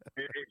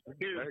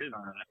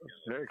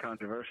very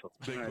controversial.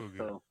 Big Pookie.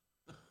 So,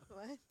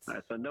 what? All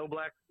right, so no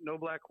black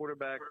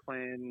quarterback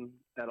playing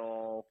at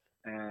all,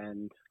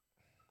 and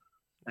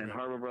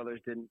Harbaugh brothers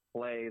didn't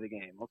play the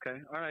game.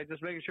 Okay, all right,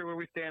 just making sure where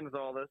we stand with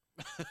all this.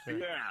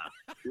 Yeah.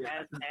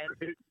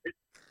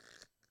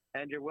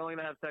 And you're willing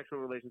to have sexual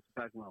relations with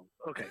Patrick Mahomes.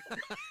 Okay.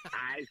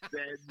 I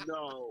said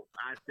no.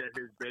 I said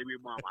his baby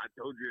mama. I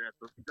told you that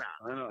some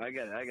time. I know. I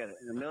get it.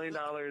 $1 million,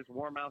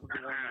 warm mouth.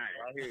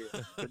 I hear you.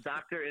 The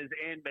doctor is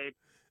in, baby.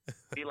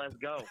 Let's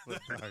go. The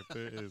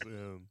doctor is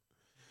in.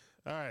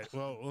 All right.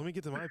 Well, let me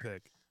get to my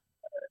pick.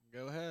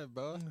 Go ahead,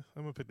 bro.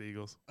 I'm going to pick the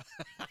Eagles.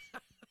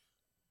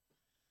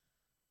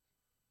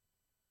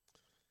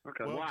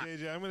 Okay. Well,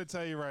 JJ, I'm going to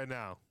tell you right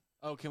now.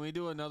 Oh, can we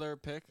do another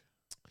pick?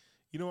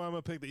 You know why I'm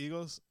going to pick the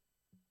Eagles?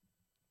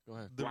 Go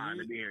ahead.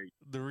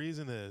 The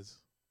reason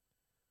is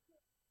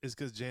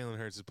because Jalen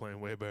Hurts is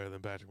playing way better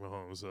than Patrick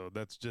Mahomes. So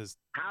that's just.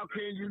 How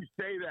can you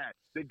say that?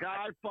 The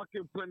guy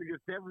fucking playing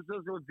against San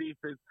Francisco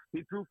defense,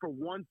 he threw for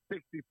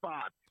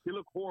 165. He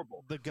looked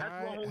horrible. The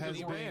guy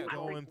has been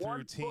going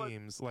through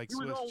teams like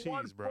Swiss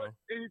cheese, bro. And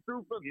he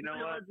threw for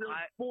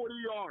 340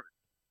 yards.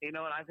 You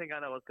know what? I think I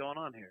know what's going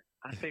on here.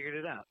 I figured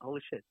it out.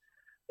 Holy shit.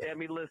 I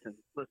mean, listen,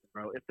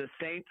 bro. If the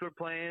Saints were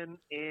playing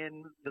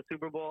in the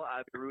Super Bowl,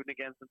 I'd be rooting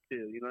against them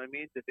too. You know what I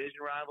mean?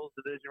 Division rivals.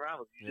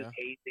 You just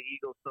hate the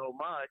Eagles so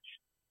much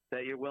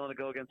that you're willing to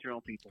go against your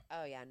own people.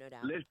 Oh yeah, no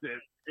doubt. Listen,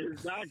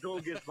 it's not go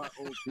against my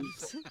own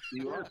people.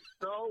 There's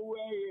no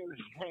way in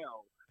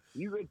hell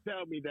you can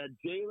tell me that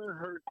Jalen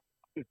Hurts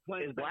is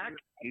playing black.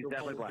 He's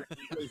definitely black.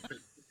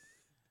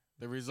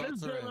 The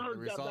results are in. The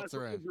results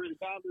are in.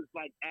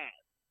 Like ass.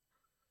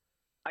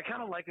 I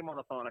kind of like him on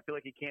the phone. I feel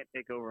like he can't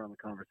take over on the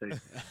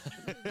conversation.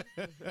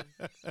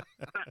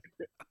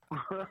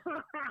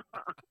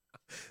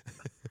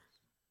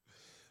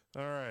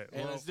 All right.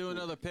 Hey, let's do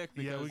another pick.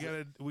 Yeah,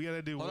 we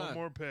gotta do one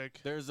more pick.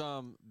 There's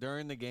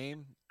during the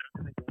game,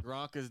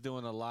 Gronk is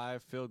doing a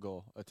live field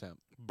goal attempt.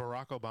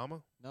 Barack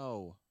Obama?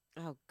 No.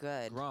 Oh,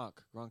 good.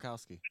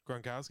 Gronkowski.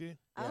 Gronkowski?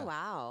 Oh Yeah.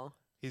 wow.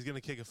 He's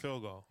gonna kick a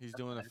field goal. He's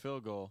doing a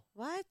field goal.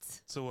 What?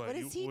 So what? What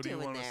is he what do you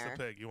doing want there? us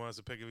to pick? You want us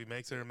to pick if he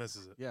makes it or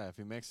misses it? Yeah, if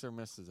he makes it or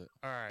misses it.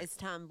 All right. Is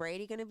Tom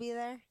Brady going to be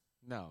there?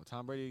 No,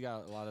 Tom Brady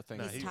got a lot of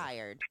things. He's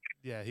tired.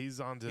 Yeah,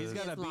 he's on to. He's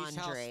got a beach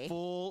laundry. house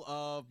full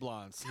of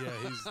blondes. Yeah,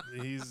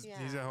 he's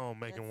at home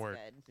making That's work.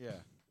 good.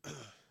 Yeah.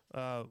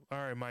 All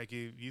right,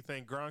 Mikey. You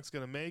think Gronk's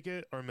gonna make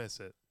it or miss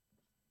it?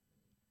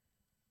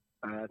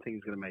 I think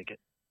he's gonna make it.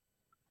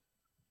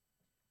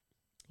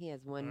 He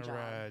has one job. All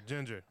right,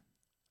 Ginger.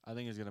 I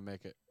think he's gonna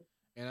make it,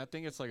 and I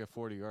think it's like a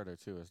 40-yarder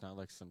too. It's not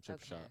like some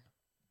chip shot.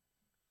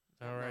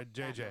 All right,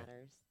 That JJ.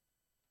 matters.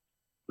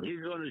 He's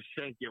going to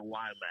shank it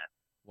wide left.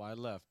 Wide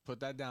left. Put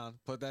that down.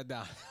 Put that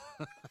down.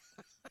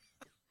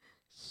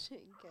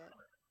 Shank it.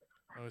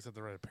 I always have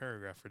to write a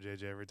paragraph for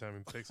JJ every time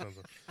he picks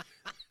something.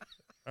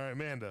 All right,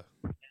 Amanda.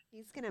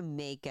 He's going to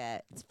make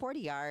it. It's 40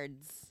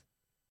 yards.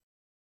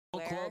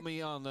 Don't quote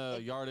me on the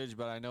yardage,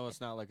 but I know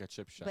it's not like a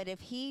chip shot. But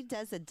if he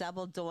does a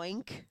double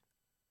doink.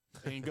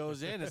 And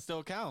goes in, it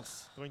still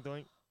counts. Doink,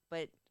 doink.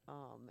 But,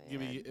 oh, man.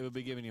 It would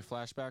be giving you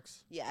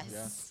flashbacks?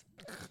 Yes.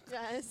 Yeah.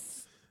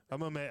 Yes. I'm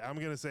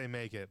gonna say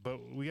make it, but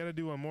we got to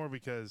do one more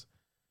because,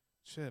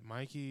 shit,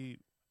 Mikey,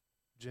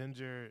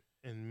 Ginger,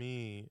 and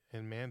me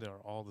and Amanda are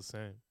all the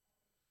same.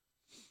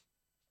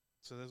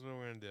 So that's what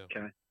we're gonna do.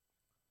 Okay.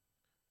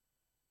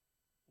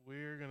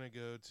 We're gonna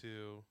go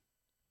to.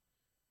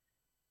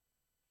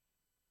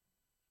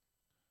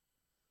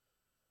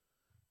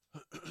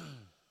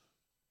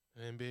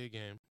 An NBA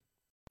game.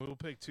 We'll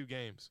pick 2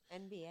 games.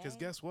 NBA. Because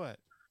guess what?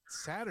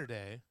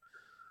 Saturday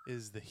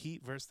is the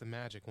Heat versus the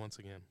Magic once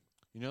again.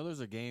 You know there's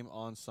a game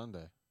on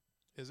Sunday.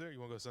 Is there? You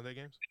want to go Sunday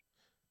games?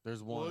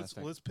 There's one, Well, I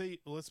think.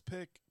 let's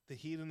pick the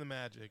Heat and the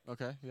Magic.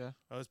 Okay, yeah.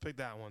 Let's pick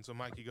that one. So,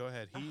 Mikey, go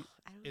ahead. Heat.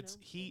 I don't It's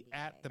know Heat NBA.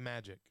 at the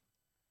Magic.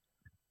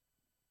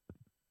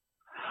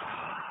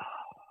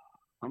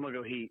 I'm gonna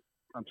go Heat.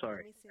 I'm Let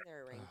sorry. me see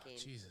their ranking.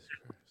 Jesus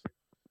Christ.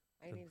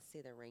 I need to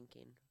see their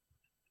ranking.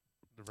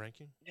 The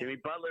ranking? Jimmy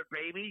Butler,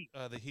 baby.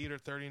 The Heat are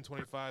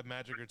 30-25.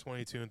 Magic are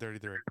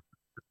 22-33.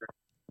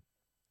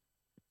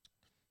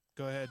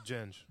 Go ahead,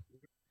 Ginge.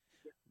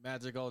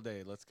 Magic all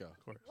day. Let's go.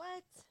 Of course.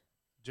 What?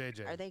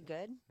 JJ. Are they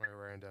good? Right,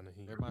 we're down the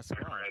Heat. They're my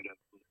squad.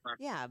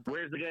 Yeah, but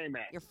Where's the game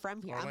at? you're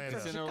from here. Orlando. I'm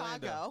It's from in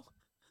Orlando. Chicago.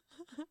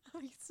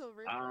 You still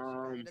root for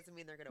Chicago doesn't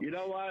mean they're gonna You win.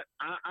 know what?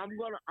 I'm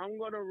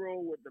gonna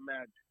roll with the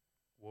Magic.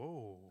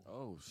 Whoa.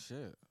 Oh,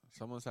 shit.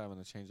 Someone's having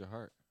a change of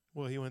heart.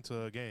 Well, he went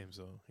to a game,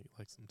 so he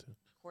likes them too.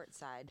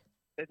 Courtside.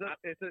 It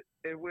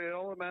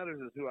all that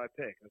matters is who I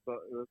pick. That's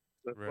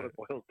Right. what it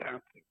boils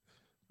down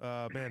to.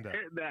 Amanda.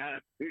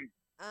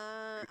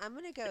 I'm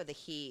gonna go the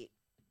Heat.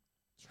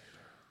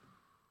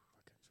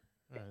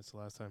 All right, it's the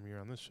last time you're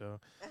on this show.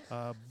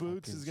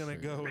 Boots is Fucking going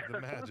to go with the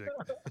Magic.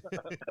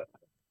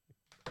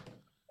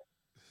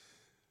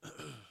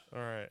 All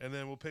right, and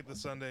then we'll pick the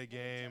Sunday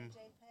game.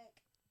 JJ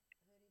pick.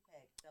 Who do you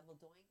pick? Double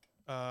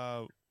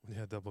doink.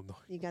 Yeah, double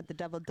doink. You got the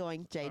double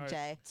doink, JJ. All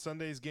right,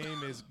 Sunday's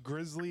game is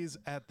Grizzlies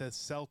at the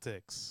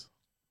Celtics.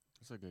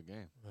 It's a good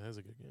game. That is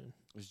a good game.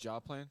 Is Ja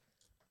playing?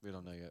 We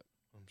don't know yet.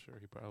 I'm sure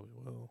he probably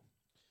will.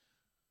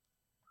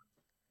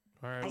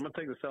 All right, I'm gonna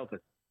take the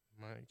Celtics.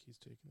 Mike, he's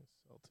taking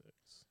the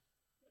Celtics.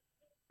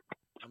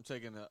 I'm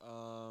taking the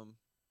I'm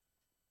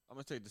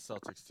gonna take the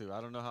Celtics too.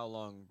 I don't know how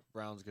long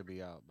Brown's gonna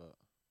be out, but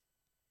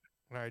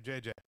All right,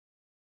 JJ.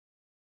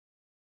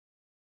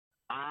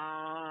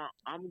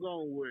 I'm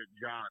going with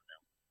John.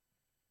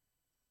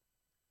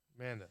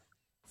 Amanda.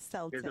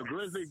 Celtics.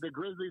 The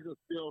Grizzlies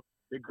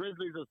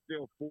are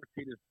still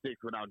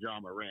 14-6 without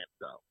John Morant,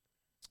 though.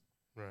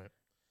 Right.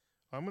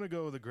 I'm going to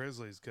go with the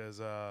Grizzlies because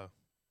I'm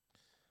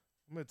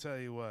going to tell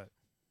you what.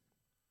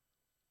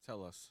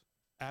 tell us.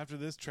 After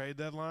this trade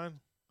deadline,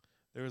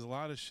 there was a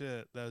lot of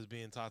shit that was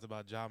being talked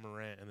about Ja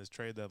Morant in this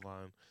trade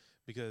deadline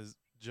because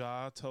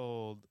Ja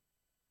told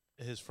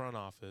his front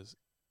office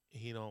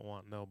he don't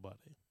want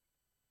nobody.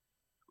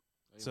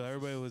 So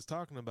everybody was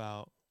talking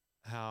about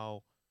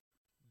how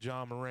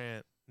Ja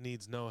Morant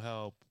needs no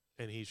help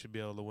and he should be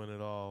able to win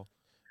it all,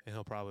 and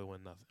he'll probably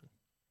win nothing,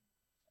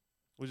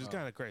 which is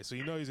kind of crazy. So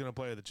you know he's going to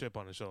play with a chip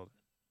on his shoulder.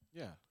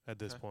 Yeah. At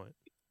this point.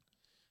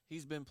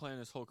 He's been playing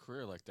his whole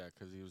career like that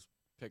because he was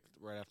picked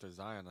right after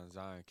Zion, and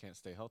Zion can't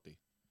stay healthy.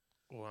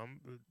 Well,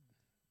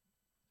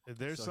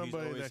 there's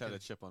somebody he's always that had a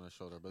chip on his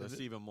shoulder, but it's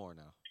even more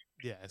now.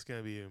 Yeah, it's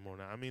gonna be even more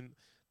now. I mean,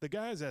 the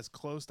guy's as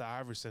close to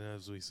Iverson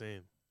as we've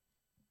seen.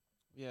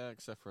 Yeah,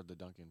 except for the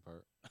dunking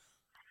part.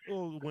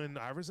 Well, when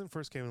Iverson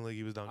first came in the league,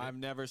 he was dunking. I've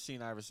never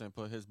seen Iverson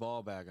put his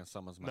ball bag in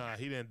someone's mouth. Nah,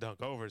 he didn't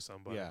dunk over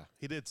somebody. Yeah.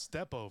 He did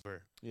step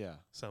over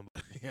somebody.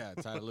 Yeah,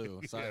 Ty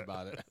Lue. Sorry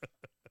about it.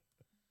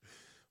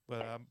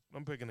 But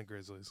I'm picking the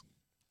Grizzlies.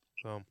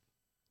 So,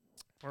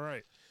 all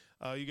right.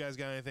 You guys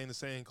got anything to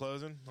say in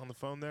closing on the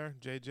phone there,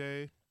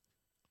 JJ?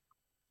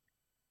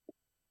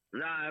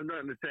 No, I have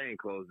nothing to say in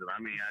closing.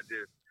 I mean, I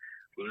just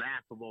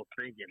laughable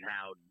thinking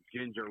how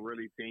Ginger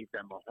really thinks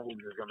that Mahomes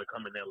is going to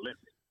come in there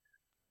lifting.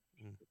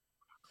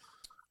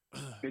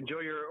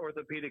 Enjoy your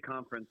orthopedic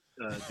conference,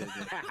 JJ.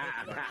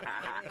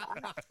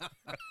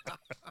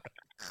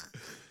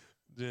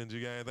 Ginger,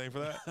 you got anything for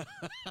that?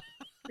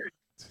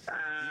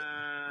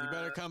 You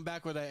better come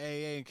back with an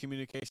AA in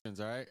communications,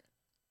 all right?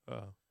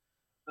 Oh,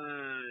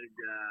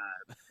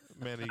 God.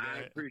 Man,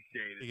 I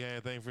appreciate it. You got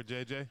anything for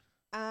JJ?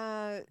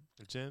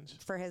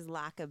 Ginge? For his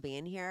lack of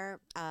being here,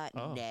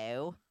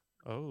 no.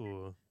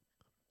 Oh.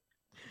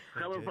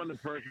 Coming from the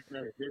person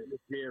that did this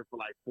here for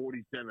like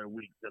 47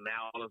 weeks, and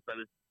now all of a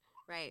sudden,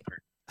 right?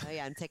 Oh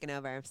yeah, I'm taking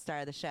over. Star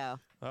of the show.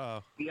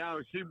 Oh. Yeah,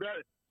 she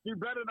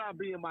better not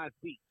be in my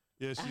seat.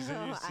 Yeah, she's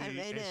in your seat,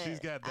 and she's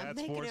got that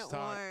sports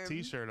talk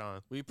T-shirt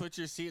on. We put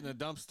your seat in the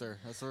dumpster.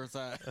 That's where it's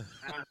at.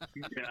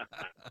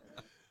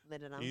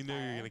 You knew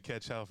you were gonna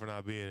catch hell for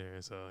not being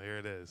here, so here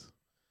it is.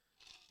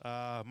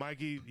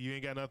 Mikey, you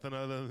ain't got nothing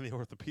other than the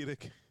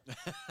orthopedic.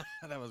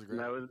 That was great.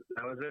 That was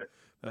it.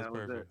 That's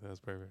perfect. That's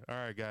perfect. All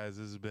right, guys,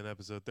 this has been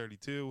episode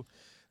 32.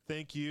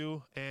 Thank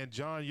you, and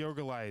John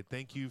Yogalite,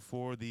 thank you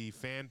for the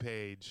fan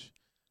page,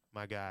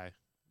 my guy.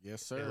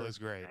 Yes, sir. It looks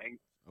great.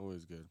 Thanks.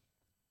 Always good.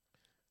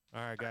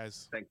 All right,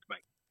 guys. Thanks,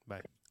 Mike.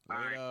 Bye. All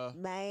right.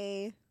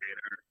 Bye.